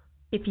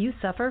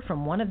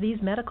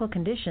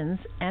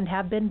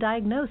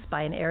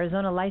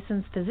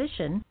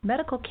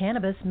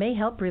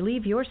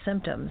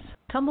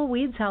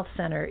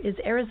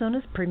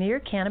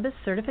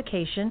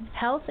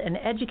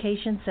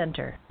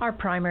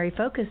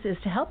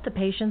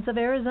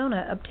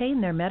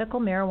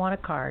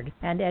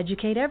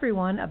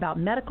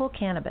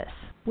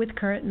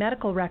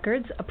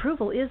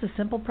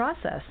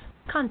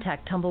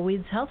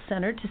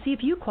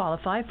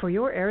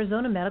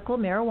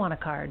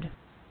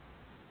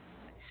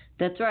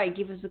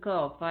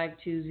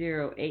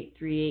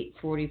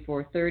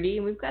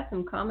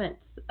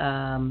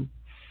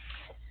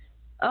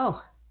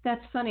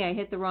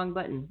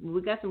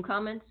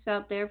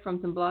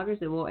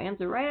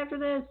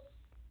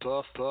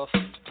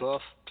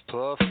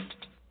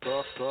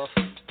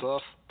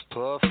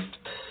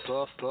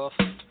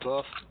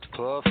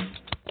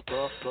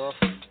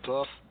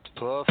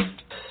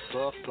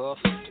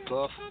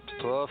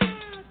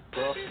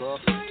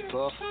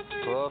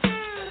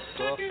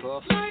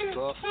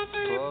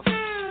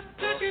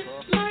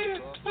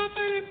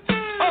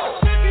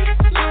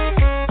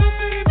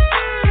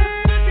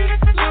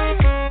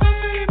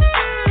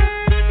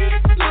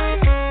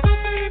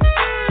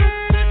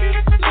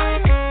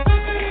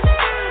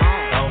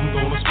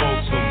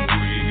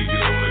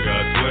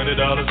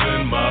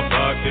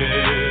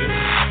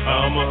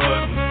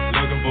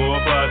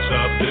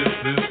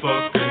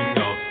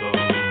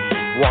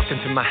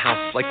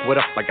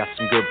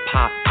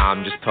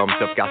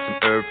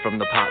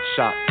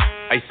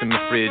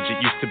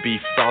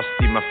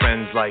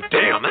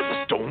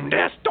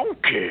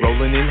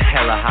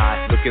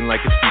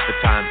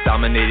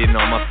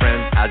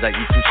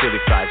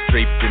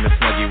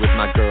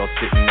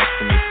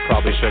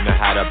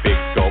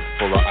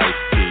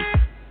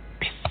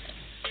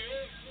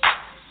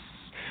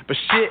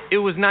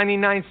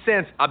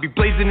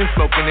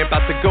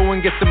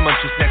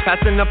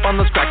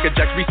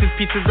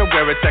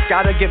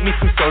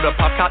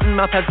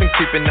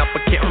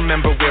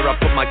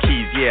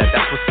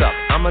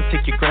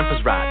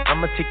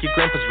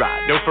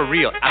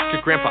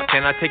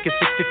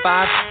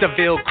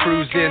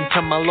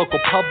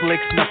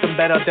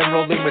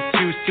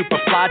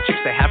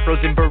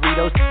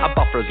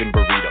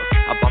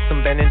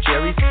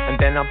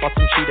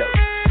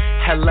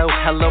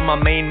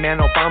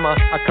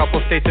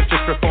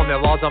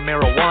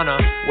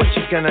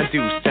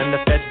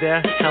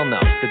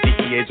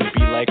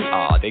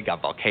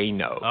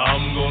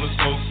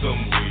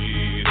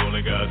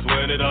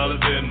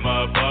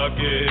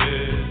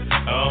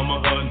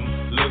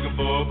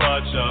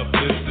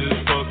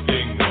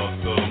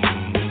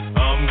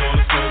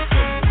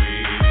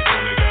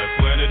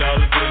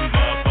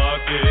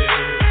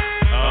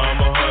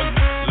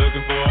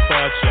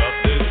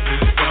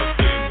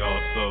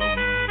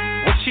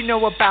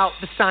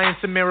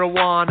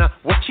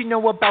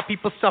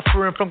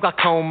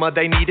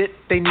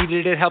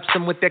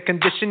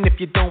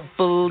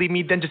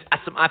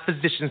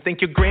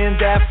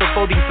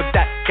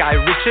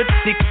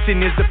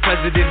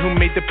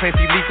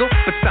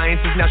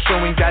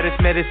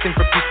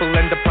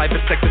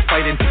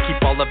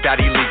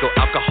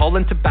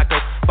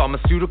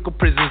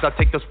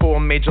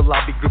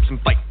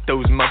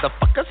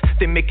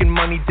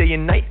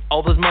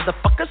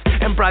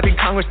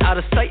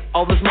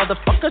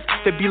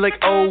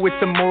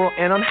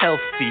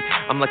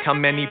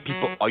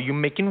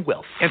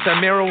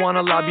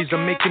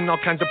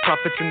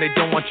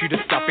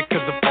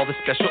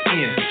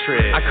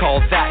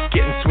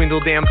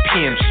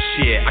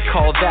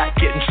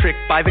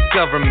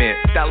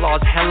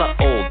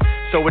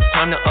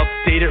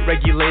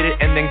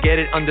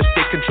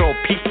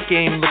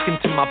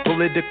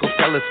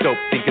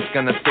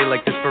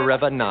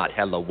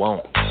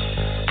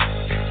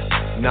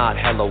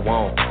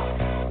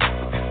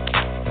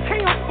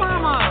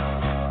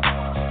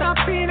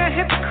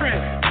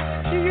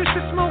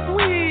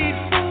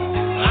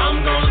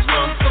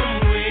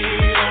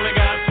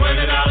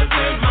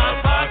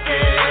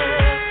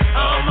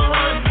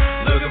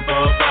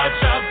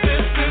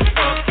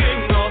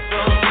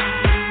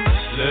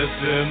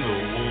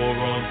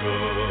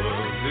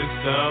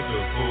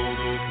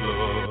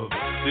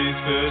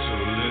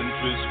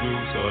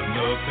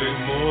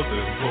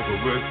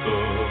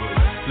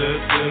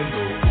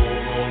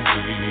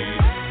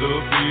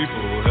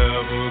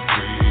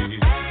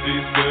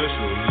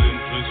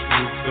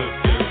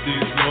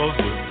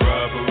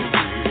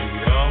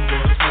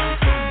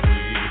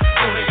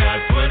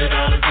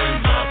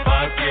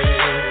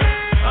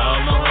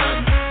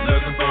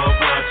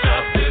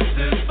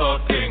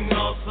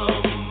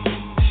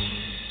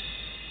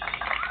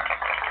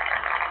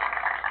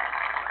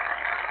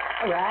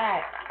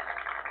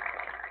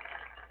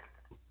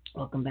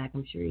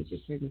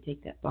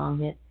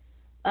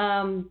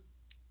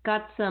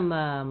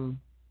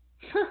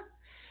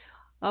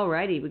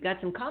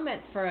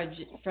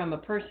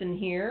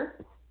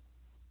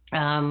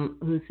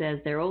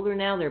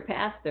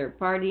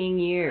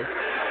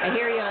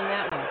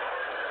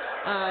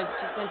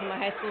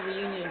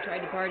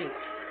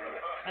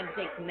 Had to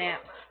take some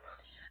naps.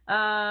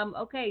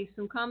 Okay,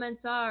 some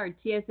comments are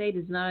TSA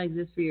does not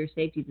exist for your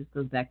safety. This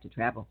goes back to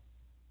travel.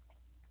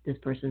 This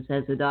person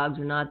says the dogs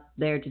are not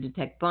there to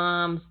detect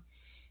bombs.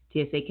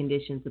 TSA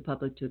conditions the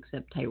public to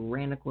accept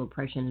tyrannical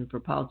oppression and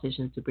for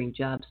politicians to bring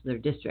jobs to their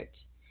district.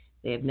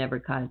 They have never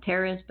caught a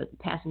terrorist, but the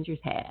passengers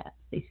have.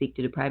 They seek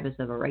to deprive us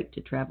of a right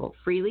to travel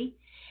freely.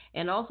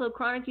 And also,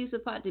 chronic use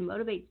of pot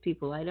demotivates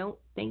people. I don't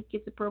think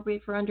it's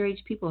appropriate for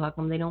underage people. How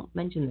come they don't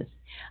mention this?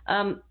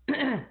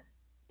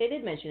 They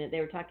did mention it.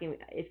 They were talking,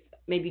 if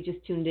maybe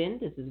just tuned in,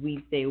 this is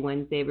Weedsday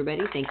Wednesday,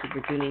 everybody. Thank you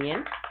for tuning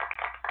in.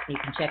 You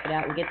can check it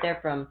out and get there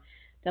from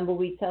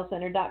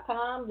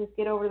tumbleweedshealthcenter.com. Just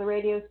get over to the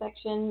radio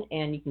section,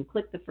 and you can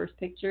click the first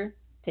picture,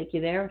 take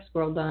you there.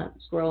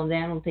 Scrolling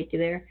down will take you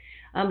there.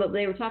 But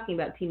they were talking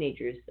about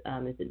teenagers.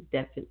 Is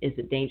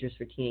it dangerous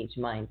for teenage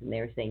minds? And they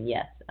were saying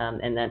yes.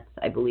 And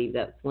I believe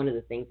that's one of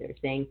the things they were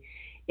saying.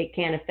 It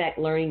can affect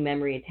learning,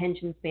 memory,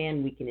 attention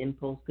span, weaken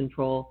impulse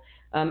control.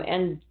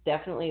 And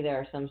definitely there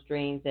are some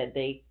strains that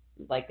they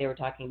were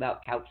talking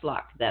about, couch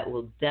locked, that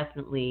will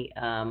definitely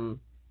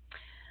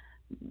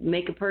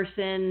make a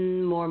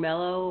person more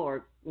mellow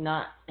or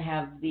not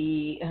have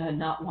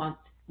not want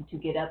to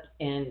get up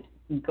and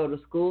go to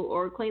school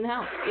or clean the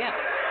house. Yeah.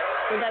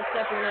 So that's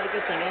definitely not a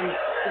good thing. And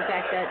the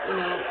fact that,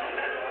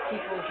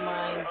 people's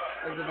minds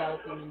are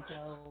developing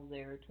until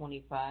they're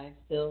 25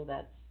 still,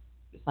 that's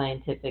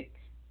scientific.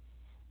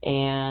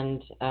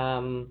 And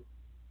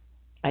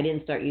I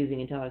didn't start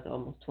using until I was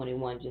almost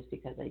 21 just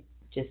because I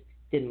just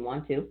didn't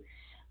want to.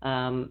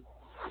 And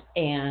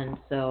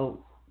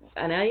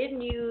I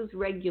didn't use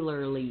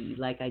regularly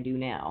like I do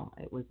now.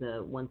 It was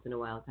a once in a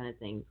while kind of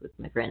thing with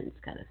my friends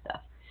kind of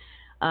stuff.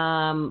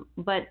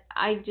 But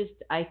I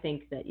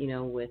think that,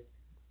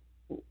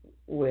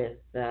 with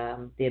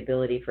the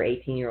ability for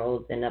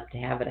 18-year-olds and up to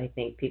have it, I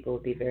think people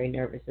would be very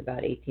nervous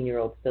about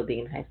 18-year-olds still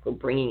being in high school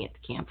bringing it to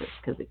campus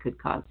because it could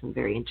cause some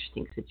very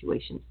interesting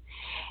situations.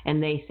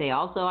 And they say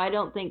also, I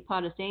don't think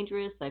pot is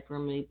dangerous. I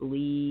firmly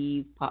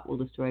believe pot will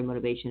destroy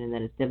motivation and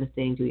that it's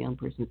devastating to a young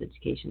person's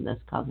education, thus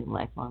causing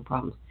lifelong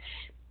problems.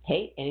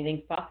 Hey,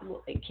 anything's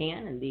possible. It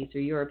can, and these are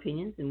your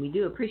opinions, and we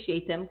do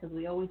appreciate them because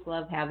we always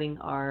love having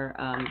our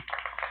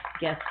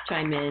guests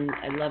chime in.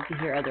 I love to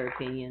hear other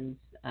opinions.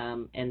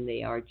 And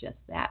they are just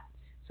that.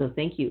 So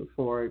thank you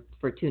for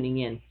tuning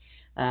in.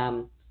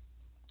 And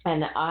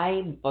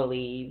I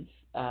believe,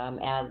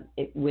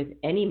 with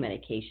any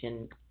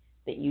medication,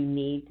 that you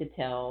need to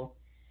tell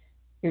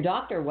your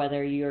doctor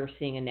whether you're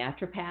seeing a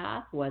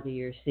naturopath, whether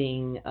you're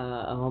seeing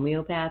a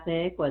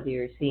homeopathic, whether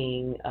you're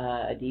seeing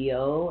a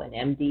DO,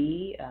 an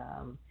MD,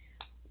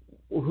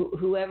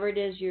 whoever it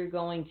is you're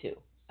going to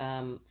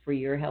for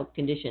your health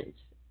conditions.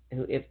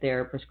 If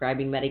they're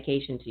prescribing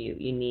medication to you,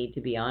 you need to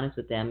be honest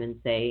with them and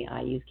say, I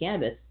use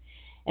cannabis.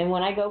 And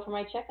when I go for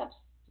my checkups,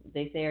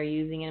 they say, are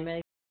you using any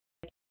medication?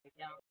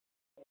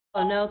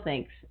 Oh, no,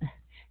 thanks.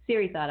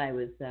 Siri thought I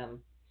was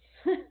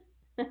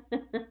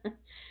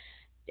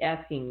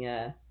asking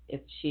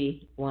if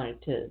she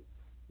wanted to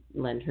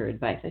lend her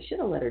advice. I should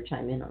have let her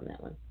chime in on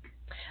that one.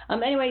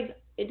 Anyways,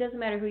 it doesn't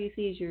matter who you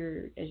see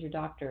as your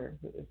doctor.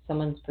 If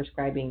someone's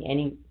prescribing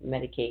any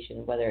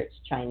medication, whether it's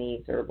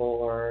Chinese, herbal,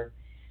 or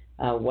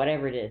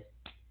whatever it is,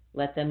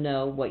 let them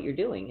know what you're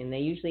doing, and they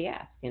usually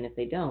ask. And if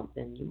they don't,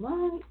 then you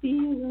might be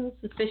a little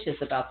suspicious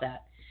about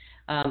that.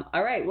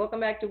 All right, welcome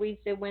back to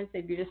Weedsday Wednesday.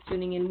 If you're just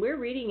tuning in, we're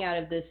reading out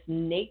of this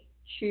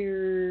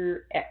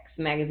Nature X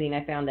magazine.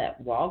 I found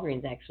that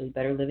Walgreens actually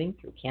Better Living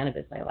Through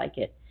Cannabis. I like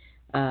it.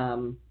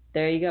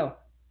 There you go.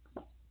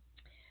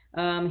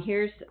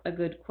 Here's a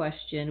good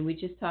question. We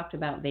just talked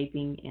about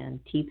vaping and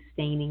teeth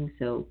staining,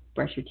 so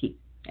brush your teeth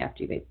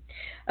after you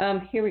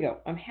vape. Here we go.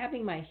 I'm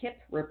having my hip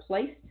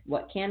replaced.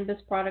 What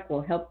cannabis product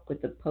will help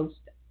with the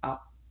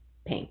post-op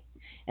pain?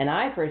 And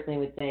I personally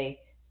would say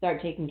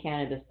start taking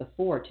cannabis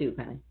before, too,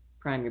 kind of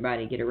prime your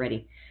body, get it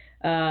ready.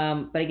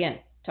 But again,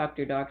 talk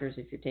to your doctors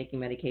if you're taking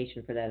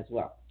medication for that as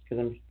well,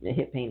 because the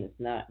hip pain is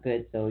not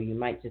good, so you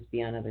might just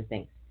be on other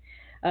things.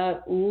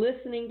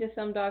 Listening to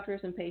some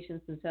doctors and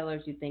patients and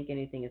sellers, you think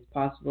anything is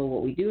possible.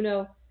 What we do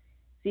know,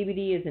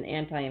 CBD is an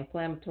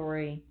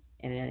anti-inflammatory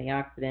and an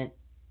antioxidant.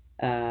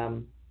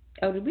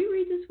 Did we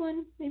read this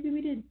one? Maybe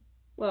we did.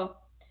 Well,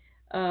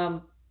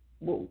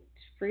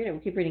 forget it.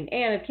 We'll keep reading.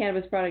 And if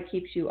cannabis product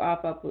keeps you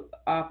off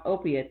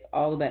opiates,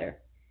 all the better.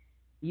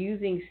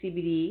 Using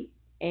CBD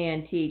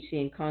and THC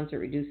in concert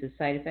reduces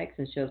side effects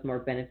and shows more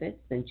benefits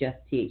than just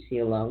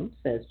THC alone,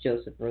 says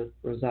Joseph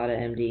Rosada,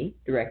 MD,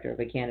 director of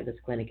a cannabis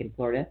clinic in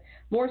Florida.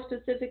 More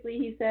specifically,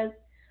 he says,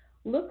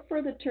 look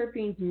for the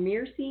terpenes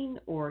myrcene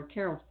or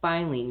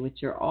caryophyllene,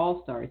 which are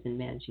all-stars in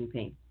managing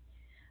pain.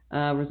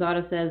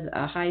 Rosada says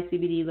a high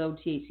CBD, low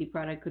THC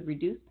product could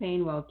reduce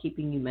pain while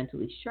keeping you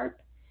mentally sharp.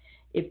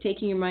 If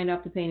taking your mind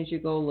off the pain is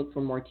your goal, look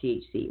for more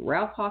THC.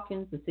 Ralph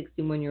Hawkins, a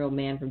 61-year-old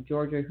man from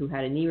Georgia who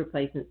had a knee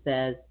replacement,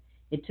 says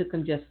it took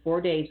him just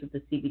 4 days with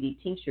the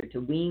CBD tincture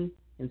to wean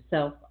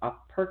himself off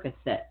Percocet.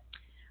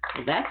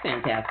 Well, that's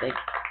fantastic.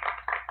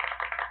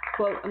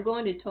 Quote,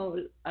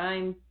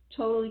 I'm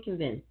totally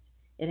convinced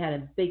it had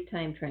a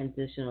big-time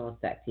transitional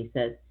effect. He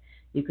says,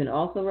 you can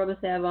also rub a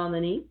salve on the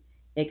knee.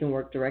 It can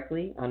work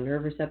directly on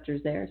nerve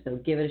receptors there, so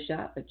give it a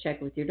shot, but check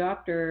with your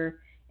doctor.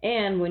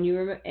 And when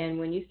you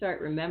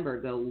start, remember,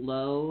 go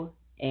low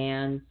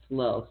and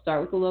slow.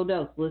 Start with a low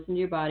dose. Listen to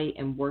your body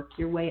and work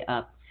your way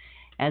up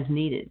as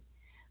needed.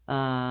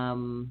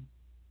 All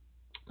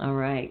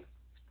right.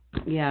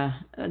 Yeah,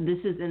 this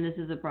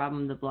is a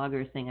problem. The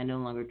blogger is saying, I no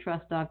longer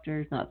trust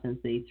doctors, not since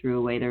they threw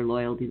away their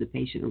loyalty to the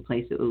patient and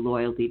replaced it with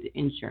loyalty to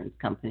insurance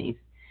companies.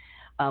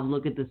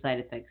 Look at the side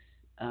effects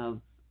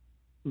of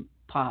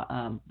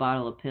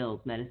bottle of pills.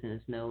 Medicine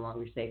is no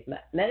longer safe.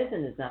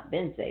 Medicine has not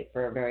been safe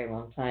for a very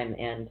long time,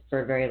 and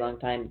for a very long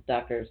time,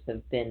 doctors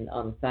have been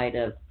on the side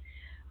of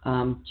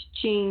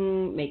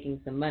ching,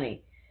 making some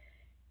money.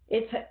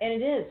 It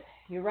is.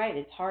 You're right.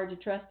 It's hard to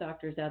trust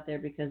doctors out there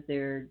because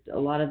a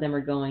lot of them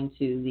are going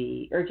to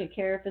the urgent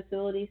care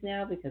facilities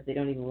now because they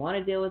don't even want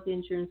to deal with the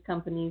insurance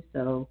companies.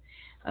 So,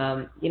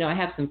 I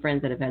have some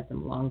friends that have had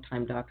some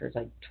long-time doctors,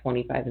 like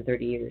 25 and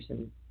 30 years,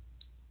 and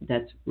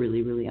that's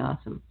really, really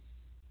awesome.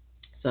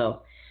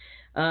 So,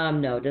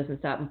 no, it doesn't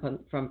stop them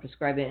from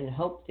prescribing it, and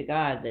hope to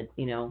God that,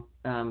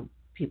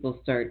 people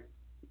start,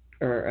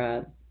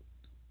 or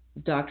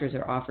doctors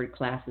are offered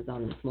classes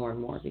on this more and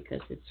more because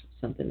it's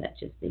something that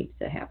just needs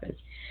to happen.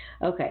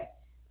 Okay,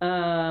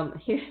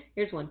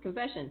 here's one.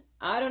 Confession.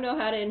 I don't know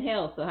how to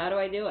inhale, so how do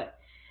I do it?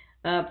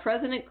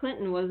 President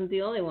Clinton wasn't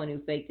the only one who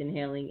faked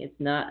inhaling. It's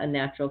not a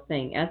natural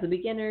thing. As a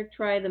beginner,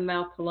 try the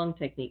mouth-to-lung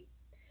technique.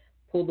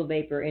 Pull the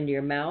vapor into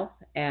your mouth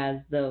as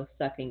though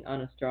sucking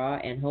on a straw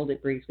and hold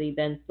it briefly.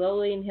 Then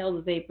slowly inhale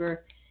the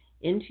vapor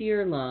into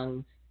your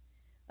lungs.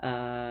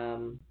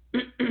 Let's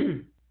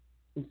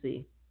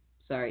see.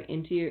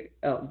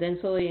 Then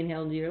slowly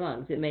inhale into your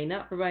lungs. It may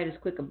not provide as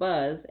quick a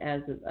buzz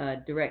as a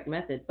direct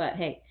method, but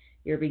hey,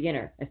 you're a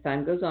beginner. As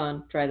time goes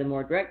on, try the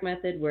more direct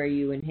method where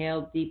you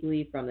inhale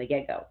deeply from the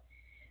get-go.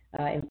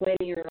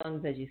 Inflating your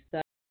lungs as you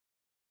suck.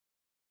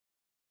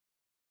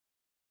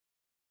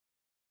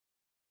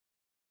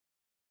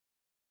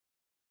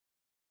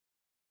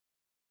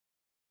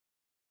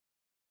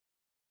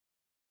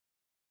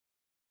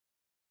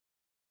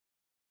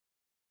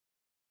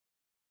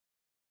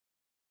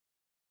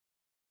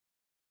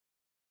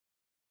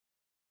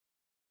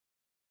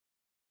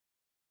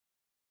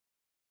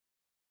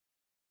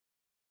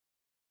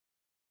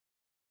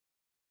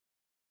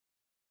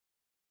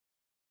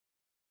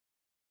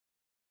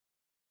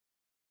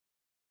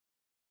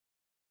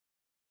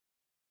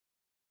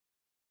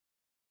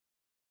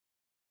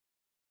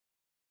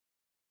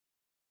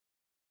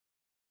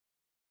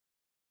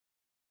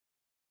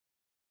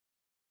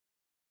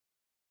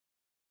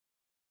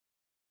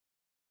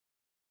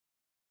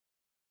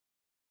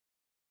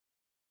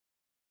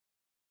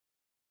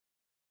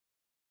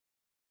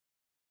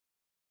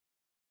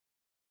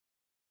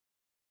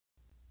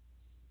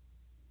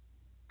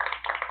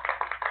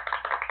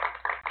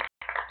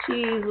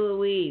 Jeez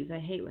Louise, I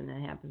hate when that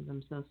happens.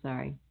 I'm so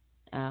sorry.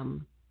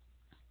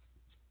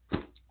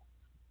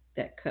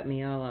 That cut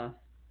me all off.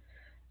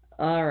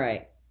 All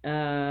right.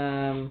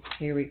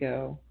 Here we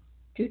go.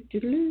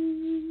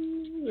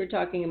 We're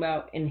talking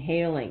about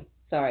inhaling.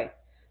 Sorry.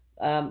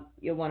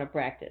 You'll want to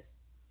practice.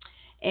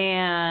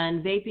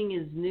 And vaping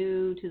is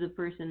new to the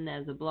person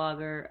as a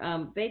blogger.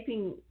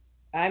 Vaping,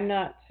 I'm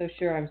not so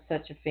sure I'm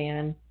such a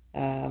fan,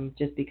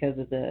 just because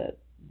of the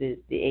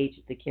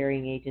age, the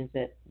carrying agents,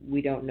 that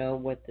we don't know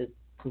what the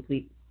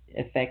complete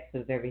effects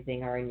of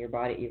everything are in your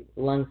body, your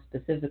lungs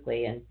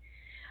specifically. And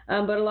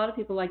but a lot of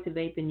people like to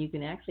vape, and you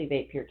can actually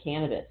vape pure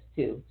cannabis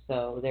too.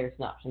 So there's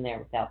an option there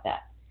without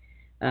that.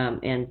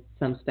 And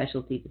some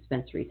specialty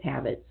dispensaries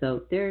have it.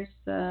 So there's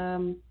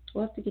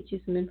we'll have to get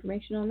you some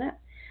information on that.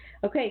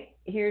 Okay,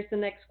 here's the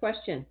next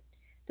question.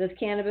 Does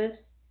cannabis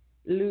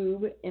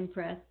lube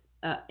improve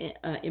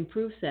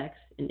sex,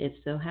 and if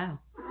so, how?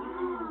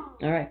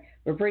 All right,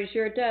 we're pretty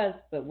sure it does,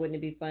 but wouldn't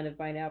it be fun to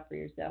find out for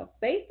yourself?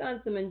 Based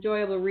on some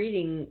enjoyable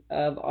reading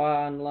of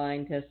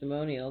online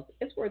testimonials,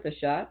 it's worth a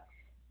shot.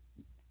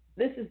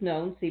 This is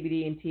known.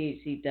 CBD and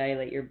THC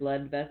dilate your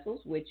blood vessels,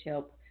 which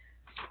help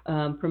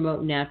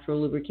promote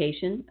natural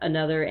lubrication.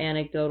 Another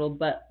anecdotal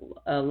but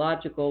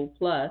logical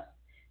plus,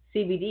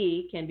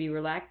 CBD can be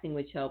relaxing,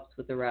 which helps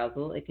with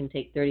arousal. It can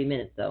take 30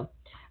 minutes, though.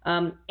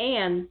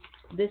 And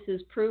this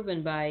is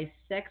proven by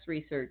sex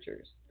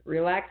researchers.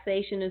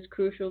 Relaxation is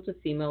crucial to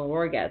female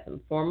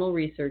orgasm. Formal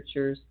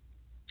researchers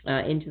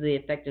into the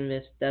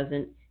effectiveness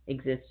doesn't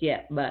exist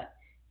yet, but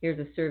here's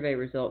a survey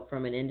result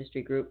from an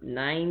industry group.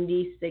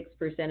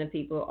 96% of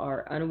people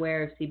are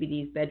unaware of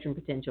CBD's bedroom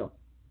potential.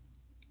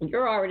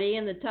 You're already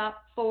in the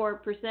top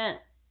 4%.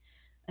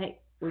 Hey,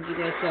 where'd you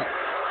guys go?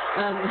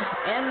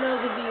 And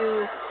those of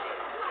you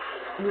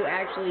who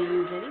actually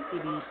use any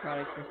CBD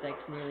products for sex,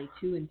 nearly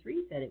 2 in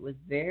 3 said it was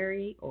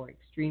very or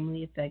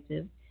extremely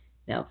effective.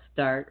 Now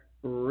start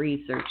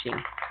researching.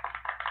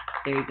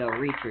 There you go,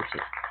 research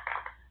it.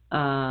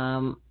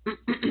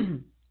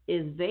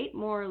 Is vape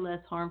more or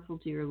less harmful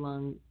to your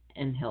lungs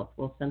and health?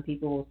 Well, some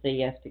people will say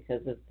yes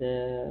because of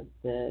the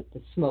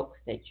smoke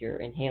that you're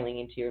inhaling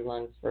into your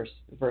lungs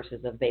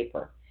versus a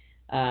vapor.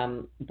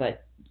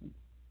 But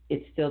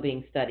it's still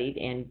being studied.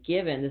 And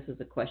given, this is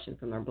a question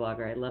from our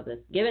blogger, I love this,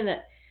 given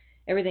that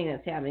everything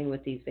that's happening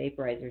with these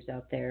vaporizers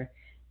out there,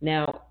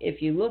 now,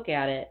 if you look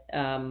at it,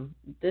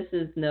 this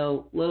is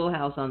no Little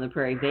House on the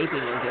Prairie vaping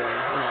they're doing.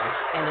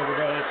 End of the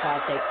day,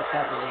 Paul takes a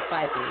couple of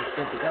pipe and he's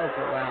good to go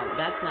for a while.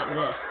 That's not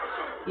this.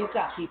 You've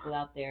got people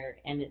out there,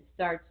 and it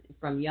starts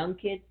from young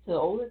kids to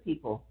older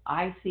people.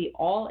 I see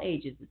all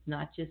ages. It's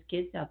not just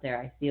kids out there.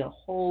 I see a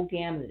whole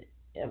gamut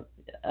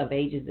of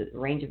ages, a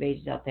range of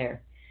ages out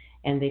there,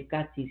 and they've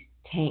got these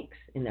tanks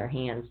in their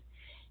hands,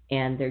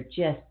 and they're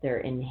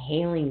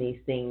inhaling these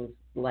things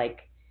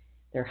like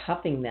they're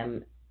huffing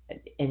them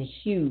in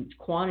huge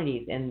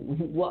quantities, and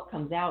what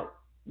comes out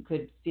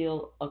could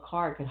fill a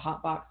car, could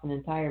hotbox an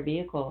entire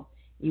vehicle.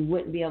 You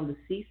wouldn't be able to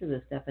see through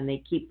this stuff, and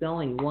they keep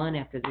going one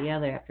after the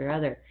other after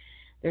other.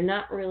 They're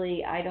not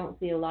really, I don't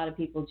see a lot of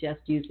people just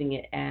using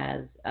it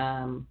as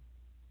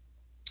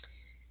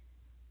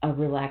a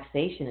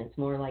relaxation. It's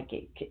more like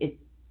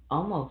it's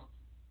almost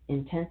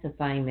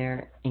intensifying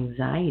their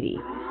anxiety.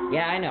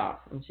 Yeah, I know.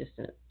 I'm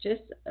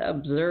just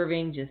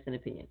observing, just an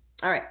opinion.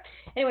 All right.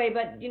 Anyway,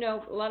 but,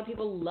 a lot of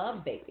people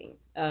love vaping.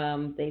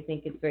 They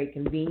think it's very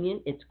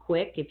convenient. It's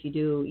quick. If you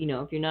do,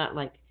 if you're not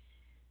like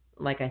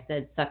I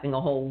said, sucking a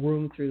whole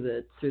room through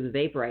the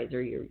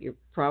vaporizer, you're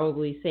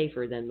probably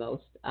safer than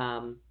most.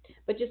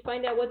 But just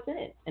find out what's in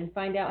it and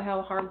find out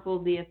how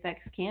harmful the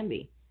effects can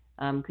be,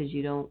 because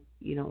you don't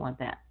want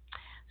that.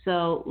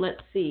 So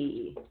let's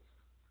see.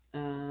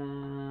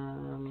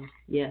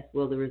 Yes,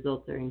 well, the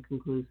results are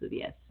inconclusive,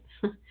 yes.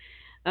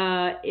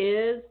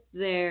 Is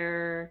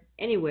there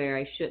anywhere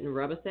I shouldn't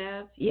rub a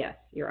salve? Yes,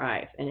 your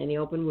eyes and any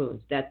open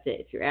wounds. That's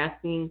it. If you're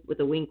asking with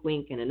a wink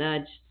and a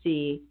nudge,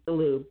 see the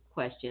lube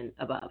question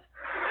above.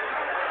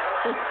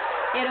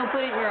 Yeah, don't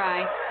put it in your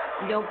eye.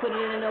 Don't put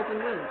it in an open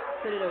wound.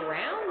 Put it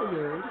around the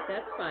wound.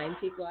 That's fine.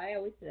 I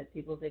always say that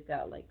people, they've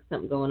got like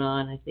something going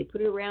on. I say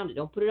put it around it.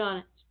 Don't put it on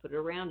it. Just put it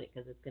around it,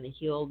 because it's going to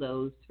heal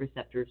those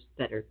receptors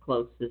that are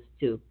closest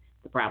to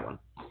the problem.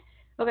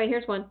 Okay,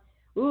 here's one.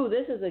 Ooh,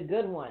 this is a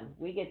good one.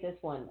 We get this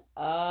one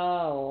a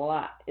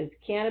lot. Is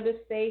cannabis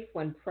safe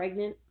when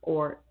pregnant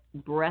or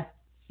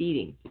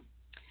breastfeeding?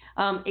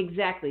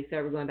 Exactly. So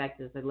we're going back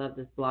to this. I love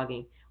this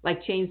blogging.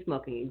 Like chain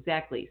smoking,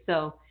 exactly.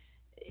 So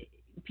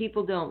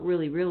people don't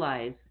really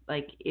realize,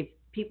 like, if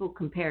people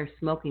compare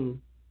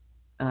smoking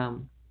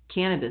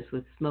cannabis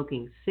with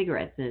smoking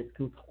cigarettes, and it's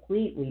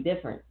completely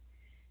different.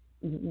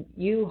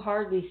 You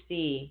hardly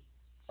see,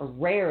 or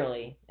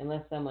rarely,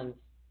 unless someone's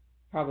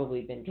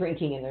probably been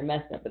drinking and they're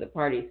messed up at a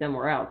party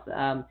somewhere else,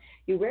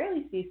 you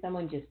rarely see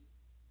someone just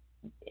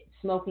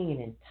smoking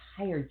an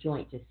entire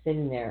joint, just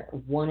sitting there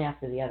one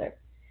after the other.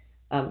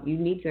 You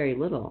need very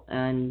little,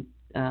 and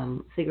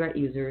cigarette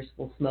users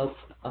will smoke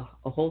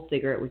a whole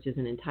cigarette, which is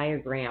an entire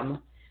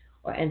gram,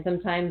 and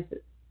sometimes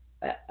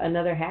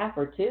another half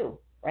or two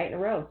right in a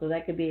row. So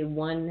that could be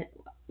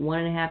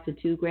 1.5 to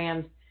 2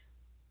 grams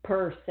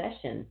per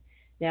session.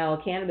 Now,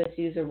 a cannabis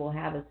user will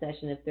have a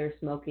session. If they're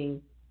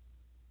smoking,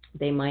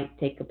 they might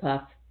take a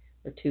puff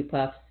or 2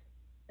 puffs.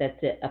 That's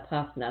it, a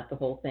puff, not the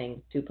whole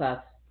thing, 2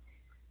 puffs.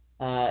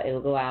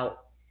 It'll go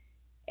out,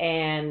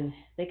 and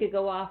they could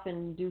go off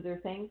and do their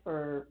thing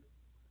for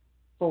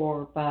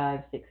 4, 5,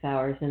 6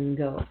 hours and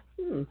go,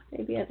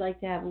 maybe I'd like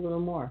to have a little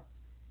more,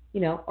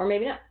 or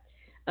maybe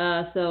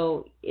not.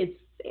 So it's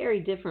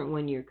very different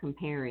when you're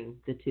comparing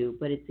the two,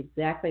 but it's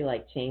exactly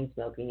like chain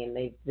smoking, and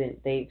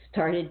they've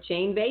started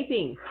chain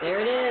vaping. There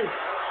it is.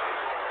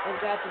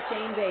 They've got the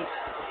chain vape.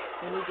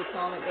 We need to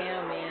calm it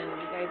down, man.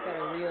 You guys got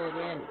to reel it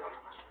in.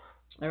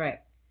 All right.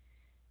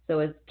 So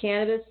is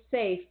cannabis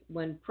safe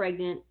when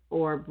pregnant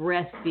or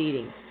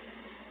breastfeeding?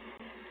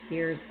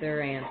 Here's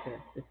their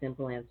answer. The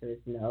simple answer is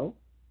no.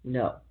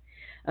 No.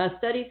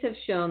 Studies have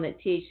shown that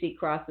THC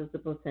crosses the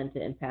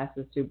placenta and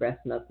passes through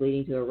breast milk,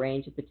 leading to a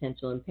range of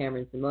potential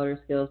impairments in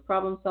motor skills,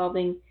 problem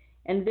solving,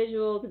 and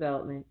visual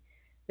development.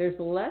 There's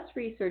less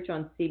research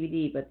on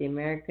CBD, but the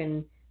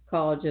American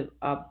College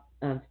of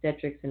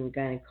Obstetrics and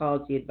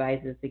Gynecology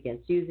advises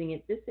against using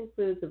it. This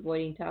includes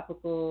avoiding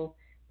topical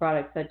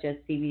products such as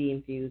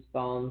CBD-infused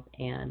balms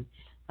and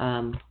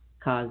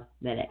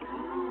cosmetics.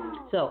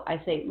 So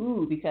I say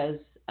ooh because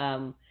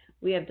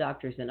we have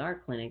doctors in our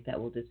clinic that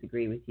will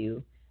disagree with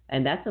you,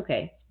 and that's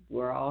okay.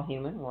 We're all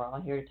human. We're all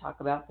here to talk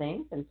about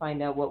things and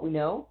find out what we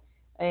know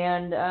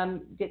and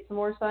get some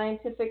more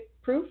scientific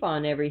proof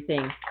on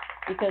everything,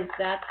 because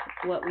that's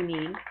what we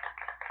need.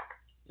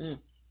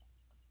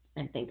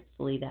 And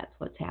thankfully, that's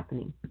what's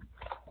happening.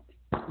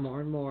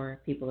 More and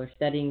more people are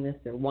studying this.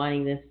 They're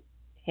wanting this.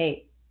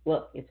 Hey,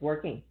 look, it's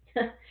working.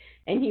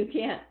 And you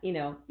can't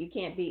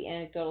be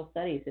anecdotal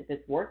studies if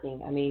it's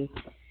working. I mean,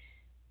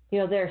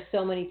 there are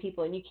so many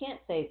people, and you can't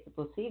say it's a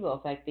placebo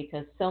effect,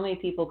 because so many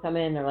people come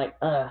in and they're like,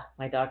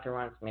 my doctor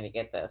wants me to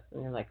get this.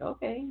 And you're like,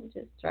 okay,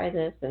 just try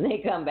this. And they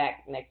come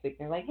back next week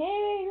and they're like,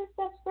 hey, this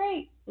stuff's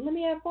great. Let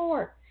me have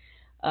more.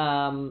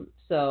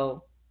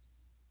 So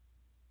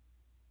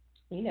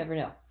You never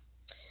know.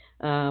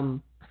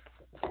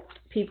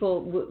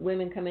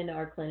 Women come into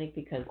our clinic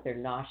because they're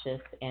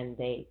nauseous and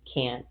they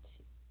can't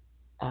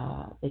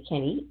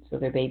eat, so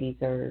their babies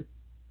are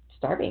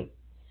starving,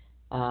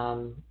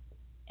 and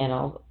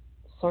all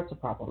sorts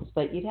of problems.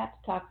 But you'd have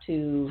to talk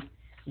to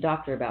the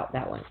doctor about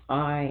that one.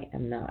 I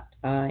am not.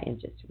 I am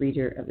just a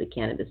reader of the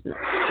cannabis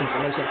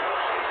information.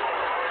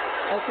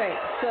 Okay,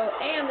 so,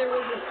 and there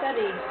was a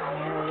study.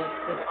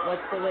 Oh,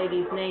 what's the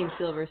lady's name,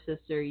 Silver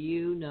Sister?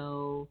 You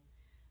know.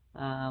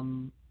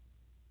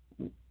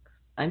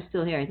 I'm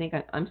still here. I think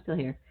I'm still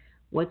here.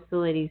 What's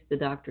the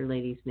doctor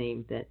lady's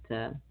name that,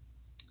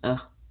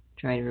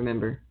 trying to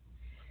remember.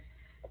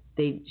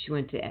 She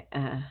went to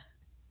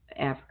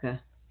Africa.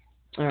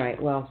 All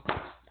right, well,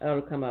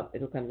 it'll come up.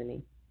 It'll come to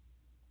me.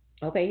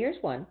 Okay,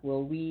 here's one.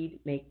 Will weed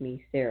make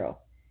me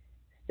sterile?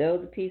 Stow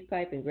the peace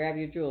pipe and grab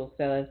your jewels,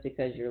 fellas,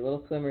 because your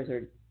little swimmers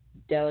are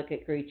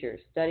delicate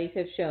creatures. Studies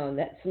have shown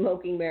that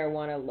smoking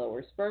marijuana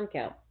lowers sperm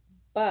count.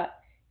 But,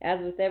 as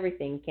with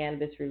everything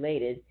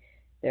cannabis-related,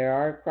 there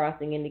are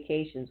crossing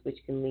indications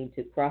which can lead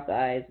to cross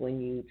eyes when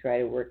you try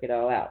to work it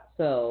all out.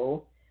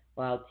 So,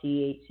 while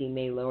THC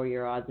may lower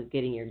your odds of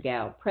getting your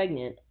gal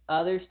pregnant,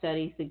 other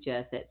studies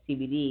suggest that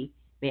CBD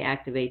may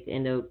activate the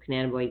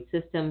endocannabinoid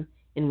system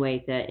in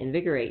ways that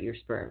invigorate your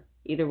sperm.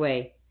 Either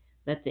way,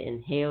 let the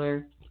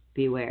inhaler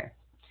beware.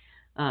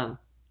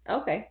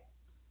 Okay,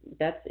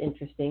 that's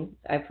interesting.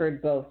 I've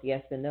heard both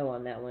yes and no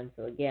on that one.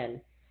 So again,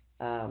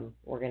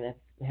 we're going to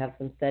have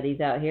some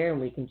studies out here,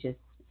 and we can just,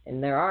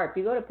 and there are, if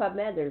you go to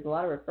PubMed, there's a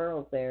lot of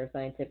referrals there,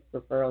 scientific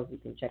referrals you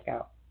can check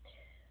out.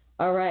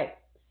 All right,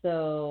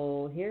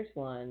 so here's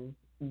one.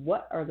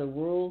 What are the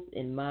rules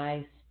in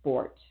my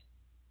sport?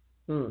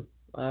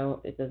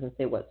 It doesn't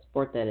say what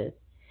sport that is.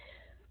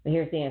 But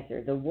here's the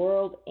answer. The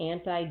World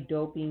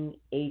Anti-Doping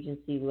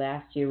Agency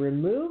last year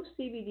removed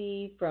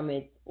CBD from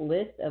its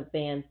list of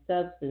banned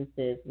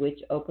substances, which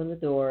opened the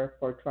door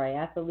for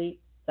triathletes,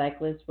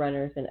 cyclists,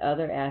 runners, and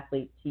other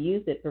athletes to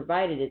use it,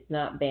 provided it's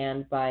not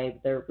banned by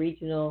their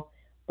regional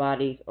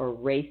bodies or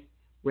race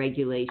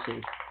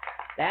regulations.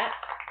 That's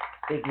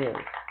big news.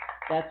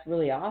 That's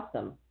really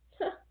awesome.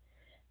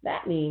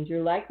 That means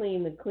you're likely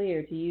in the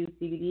clear to use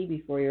CBD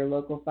before your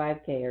local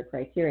 5K or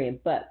criterion.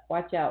 But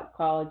watch out,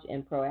 college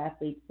and pro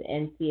athletes. The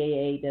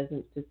NCAA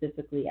doesn't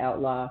specifically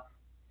outlaw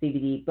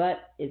CBD,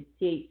 but its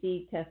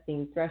THC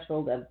testing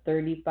threshold of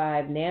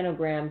 35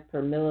 nanograms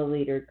per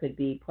milliliter could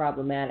be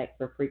problematic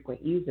for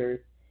frequent users.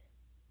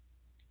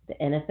 The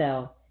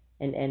NFL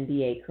and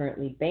NBA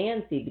currently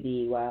ban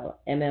CBD,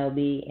 while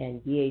MLB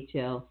and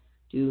DHL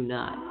do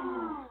not.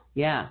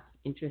 Yeah,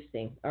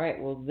 interesting. All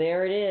right, well,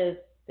 there it is.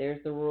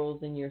 There's the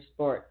rules in your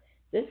sport.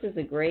 This is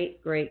a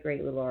great, great,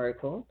 great little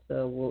article.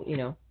 So we'll,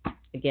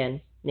 again,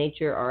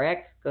 Nature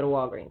RX, go to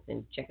Walgreens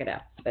and check it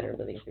out. Better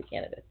Living Through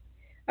Cannabis.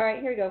 All right,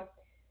 here we go.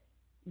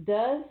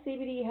 Does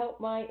CBD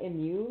help my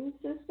immune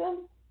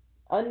system?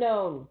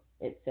 Unknown,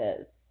 it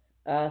says.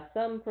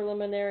 Some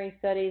preliminary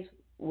studies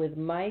with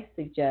mice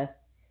suggest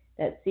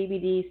that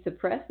CBD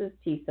suppresses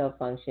T cell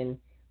function,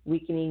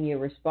 weakening your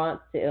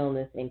response to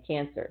illness and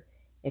cancer.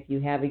 If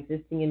you have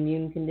existing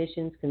immune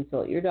conditions,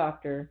 consult your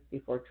doctor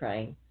before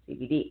trying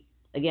CBD.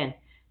 Again,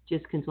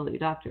 just consult your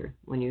doctor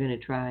when you're going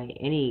to try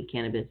any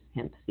cannabis,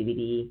 hemp,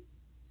 CBD,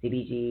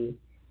 CBG,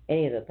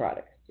 any of the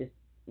products. Just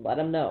let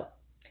them know.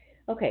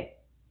 Okay,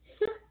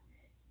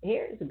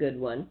 here's a good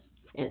one,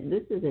 and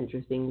this is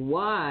interesting.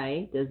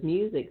 Why does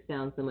music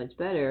sound so much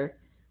better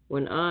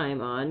when I'm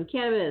on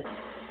cannabis?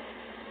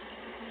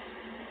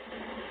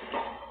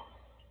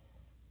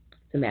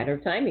 It's a matter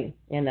of timing,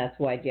 and that's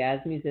why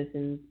jazz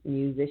musicians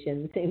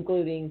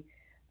including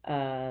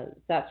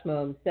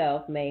Satchmo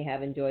himself, may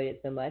have enjoyed it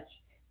so much.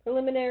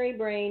 Preliminary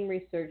brain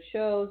research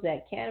shows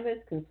that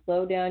cannabis can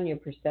slow down your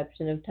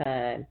perception of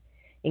time,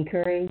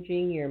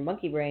 encouraging your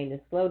monkey brain to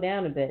slow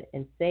down a bit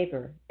and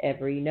savor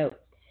every note.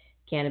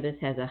 Cannabis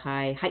has a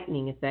high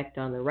heightening effect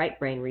on the right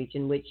brain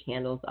region, which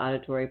handles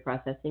auditory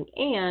processing,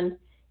 and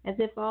as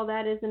if all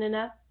that isn't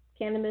enough,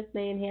 cannabis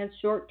may enhance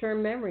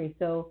short-term memory,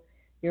 so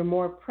you're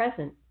more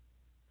present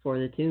for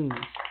the tunes.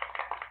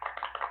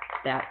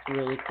 That's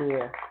really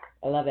cool.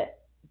 I love it.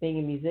 Being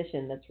a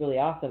musician, that's really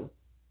awesome.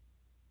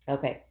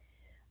 Okay.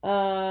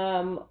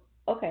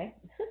 Okay.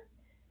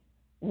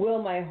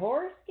 Will my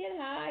horse get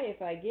high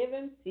if I give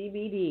him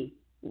CBD?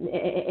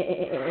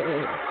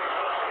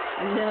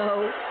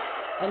 No.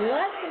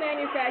 Unless the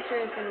manufacturer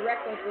has been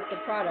reckless with the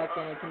product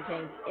and it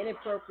contains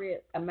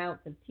inappropriate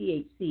amounts of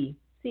THC,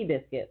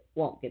 Seabiscuit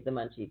won't get the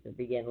munchies and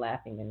begin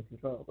laughing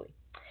uncontrollably.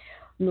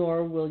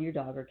 Nor will your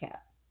dog or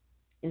cat.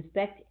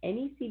 Inspect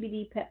any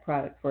CBD pet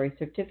product for a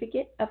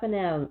certificate of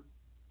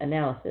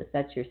analysis.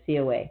 That's your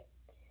COA.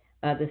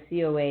 The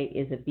COA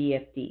is a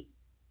BFD.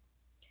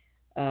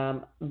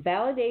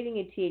 Validating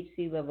a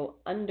THC level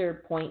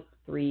under 0.3%.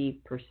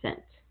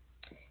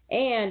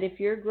 And if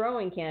you're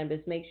growing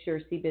cannabis, make sure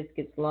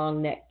Seabiscuit's long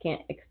neck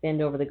can't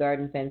extend over the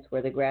garden fence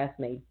where the grass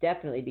may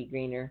definitely be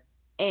greener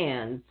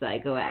and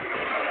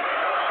psychoactive.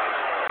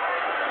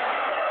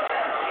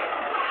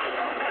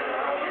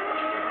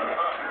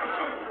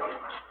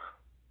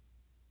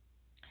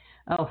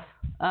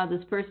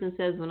 This person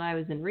says, when I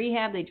was in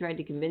rehab, they tried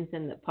to convince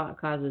them that pot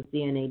causes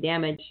DNA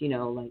damage,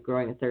 like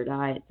growing a third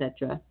eye,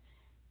 etc.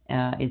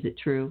 Is it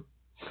true?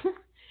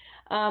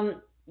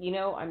 I'm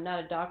not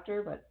a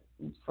doctor, but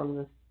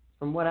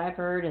from what I've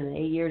heard in the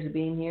 8 years of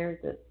being here,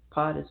 that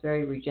pot is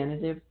very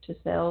regenerative to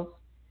cells.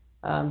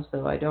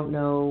 So I don't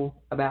know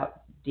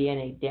about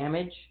DNA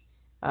damage.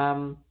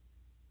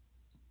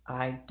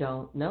 I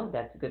don't know.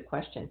 That's a good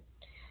question.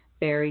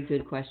 Very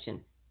good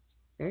question.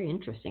 Very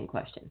interesting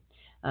question.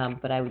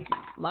 But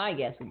my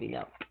guess would be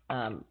no.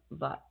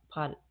 But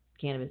pot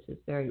cannabis is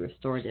very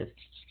restorative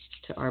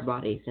to our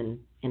bodies and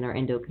our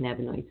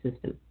endocannabinoid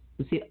system.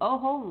 You see,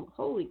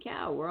 holy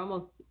cow, we're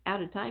almost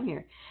out of time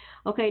here.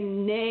 Okay,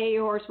 nay,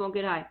 your horse won't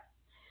get high.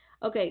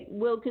 Okay,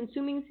 will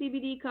consuming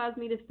CBD cause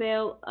me to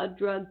fail a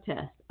drug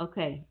test?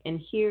 Okay, and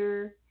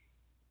here's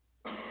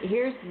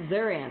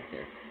their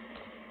answer.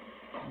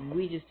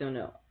 We just don't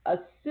know.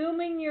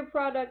 Assuming your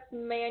product's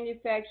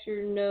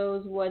manufacturer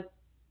knows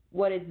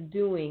what it's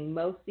doing,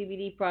 most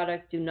CBD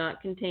products do not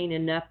contain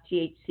enough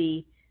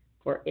THC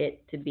for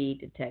it to be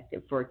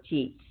detected, for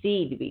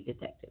THC to be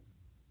detected.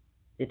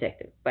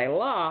 By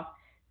law,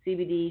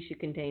 CBD should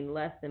contain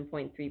less than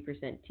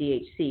 0.3%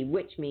 THC,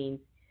 which means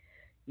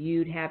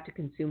you'd have to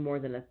consume more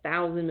than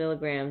 1,000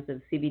 milligrams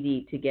of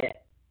CBD to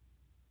get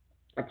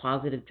a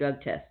positive drug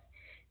test,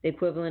 the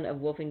equivalent of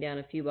wolfing down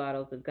a few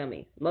bottles of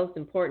gummies. Most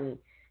important,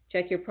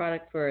 check your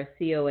product for a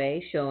COA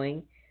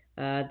showing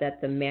that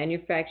the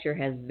manufacturer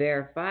has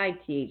verified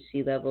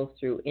THC levels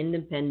through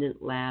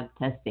independent lab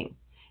testing.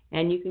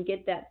 And you can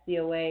get that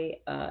COA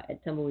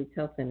at Tumbleweeds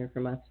Health Center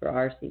from us for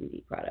our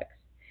CBD products.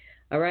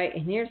 All right,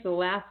 and here's the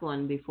last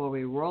one before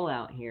we roll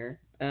out here.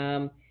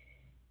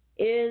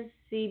 Is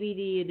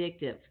CBD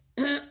addictive?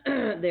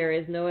 There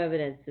is no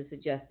evidence to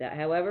suggest that.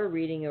 However,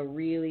 reading a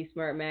really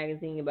smart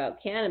magazine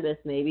about cannabis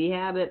may be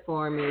habit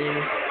forming.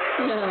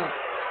 All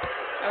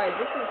right,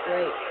 this is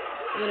great.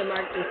 I'm going to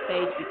mark this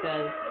page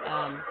because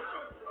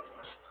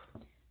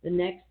the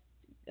next,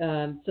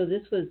 so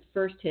this was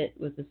first hit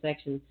with the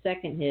section.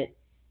 Second hit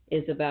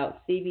is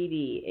about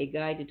CBD, a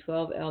guide to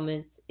 12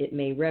 ailments it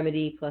may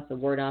remedy, plus a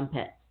word on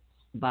pets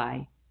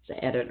by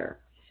the editor.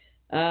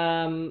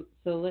 So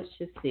let's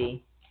just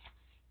see.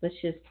 Let's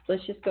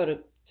just go to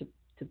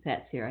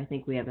pets here. I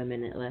think we have a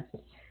minute left.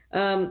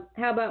 How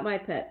about my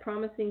pet?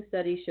 Promising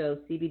study shows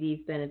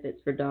CBD's benefits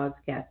for dogs,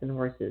 cats, and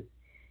horses.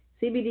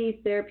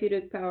 CBD's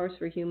therapeutic powers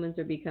for humans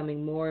are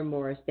becoming more and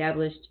more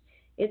established.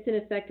 It's an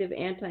effective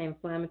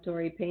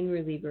anti-inflammatory, pain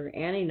reliever,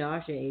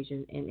 anti-nausea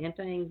agent, and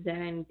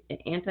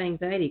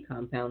anti-anxiety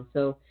compound.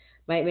 So,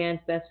 might man's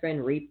best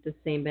friend reap the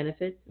same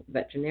benefits?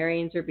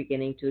 Veterinarians are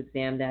beginning to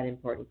examine that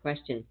important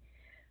question.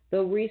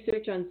 Though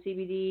research on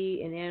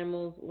CBD in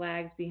animals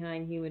lags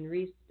behind human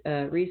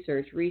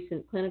research,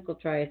 recent clinical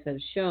trials have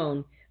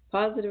shown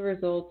positive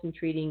results in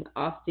treating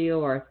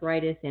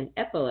osteoarthritis and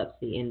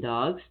epilepsy in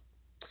dogs.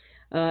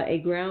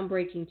 A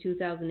groundbreaking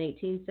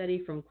 2018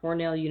 study from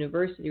Cornell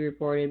University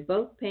reported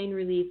both pain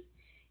relief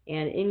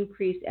and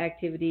increased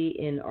activity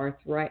in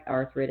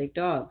arthritic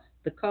dogs.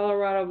 The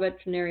Colorado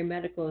Veterinary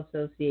Medical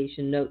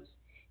Association notes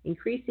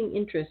increasing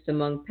interest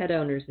among pet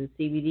owners in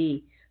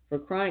CBD for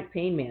chronic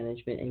pain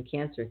management and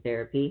cancer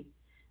therapy.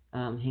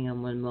 Hang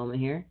on one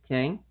moment here.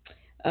 Okay.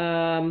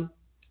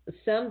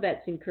 Some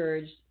vets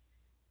encouraged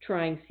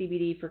trying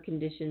CBD for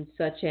conditions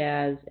such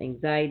as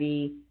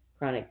anxiety,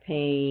 chronic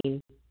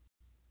pain,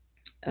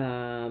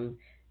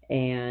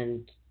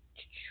 and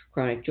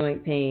chronic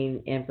joint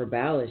pain, and for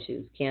bowel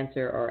issues,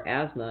 cancer or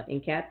asthma,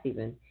 in cats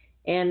even.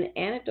 And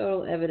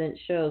anecdotal evidence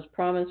shows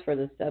promise for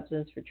the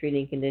substance for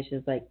treating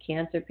conditions like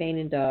cancer pain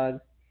in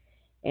dogs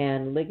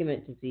and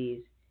ligament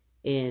disease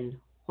in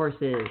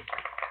horses.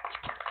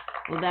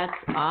 Well, that's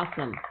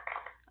awesome.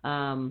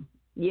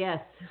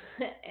 Yes,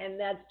 and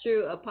that's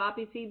true. A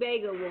poppy seed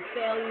bagel will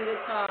fail you to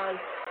cause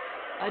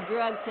a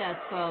drug test,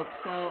 folks.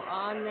 So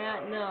on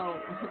that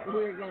note,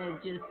 we're going to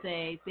just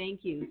say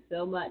thank you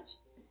so much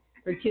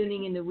for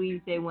tuning in to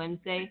Weedsday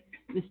Wednesday.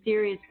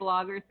 Mysterious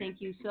Blogger, thank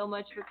you so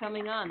much for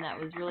coming on. That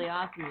was really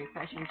awesome. Your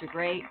questions are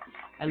great.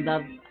 I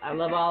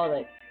love all of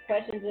it.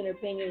 Questions and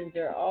opinions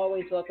are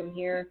always welcome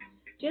here.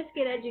 Just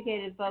get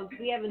educated, folks.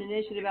 We have an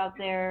initiative out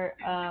there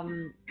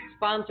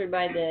sponsored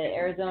by the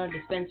Arizona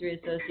Dispensary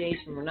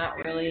Association. We're not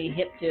really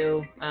hip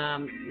to,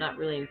 not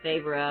really in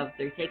favor of.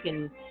 They're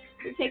taking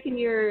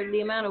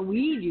the amount of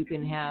weed you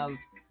can have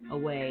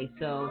away.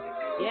 So,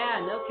 yeah,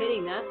 no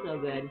kidding. That's no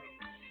good.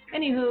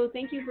 Anywho,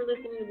 thank you for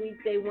listening to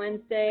Weedsday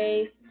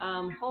Wednesday.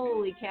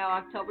 Holy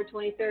cow, October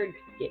 23rd.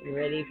 Getting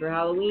ready for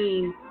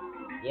Halloween.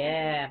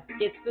 Yeah.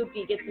 Get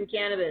spooky. Get some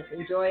cannabis.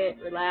 Enjoy it.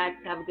 Relax.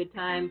 Have a good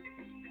time.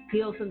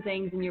 Heal some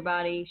things in your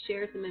body.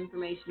 Share some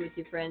information with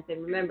your friends.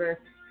 And remember,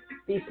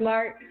 be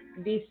smart,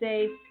 be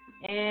safe,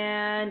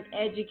 and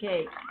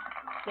educate.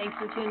 Thanks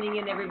for tuning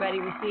in, everybody.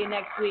 We'll see you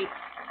next week.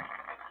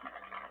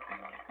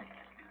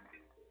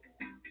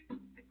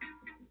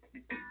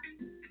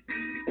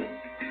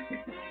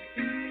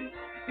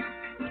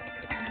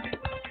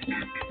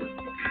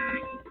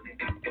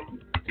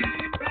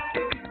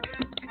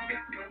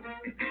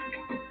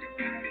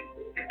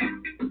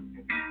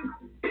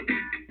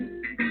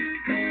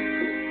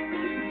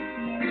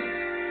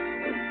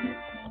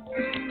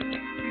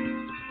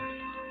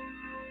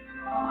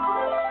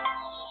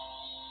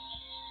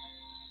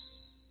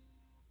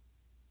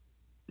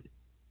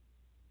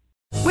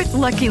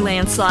 Lucky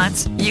Land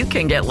Slots, you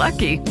can get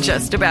lucky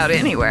just about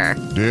anywhere.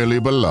 Dearly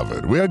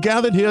beloved, we are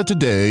gathered here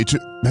today to...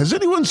 Has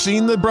anyone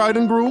seen the bride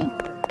and groom?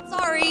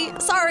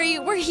 Sorry,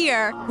 we're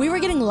here. We were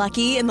getting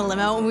lucky in the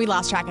limo and we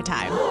lost track of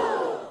time.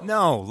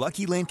 No,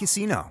 Lucky Land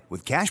Casino,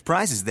 with cash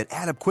prizes that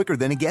add up quicker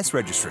than a guest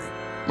registry.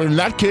 In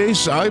that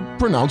case, I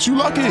pronounce you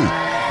lucky.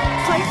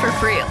 Play for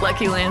free at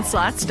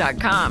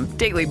LuckyLandSlots.com.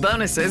 Daily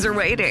bonuses are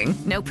waiting.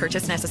 No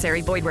purchase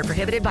necessary. Void where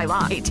prohibited by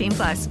law.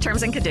 18+.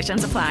 Terms and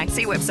conditions apply.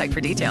 See website for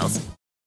details.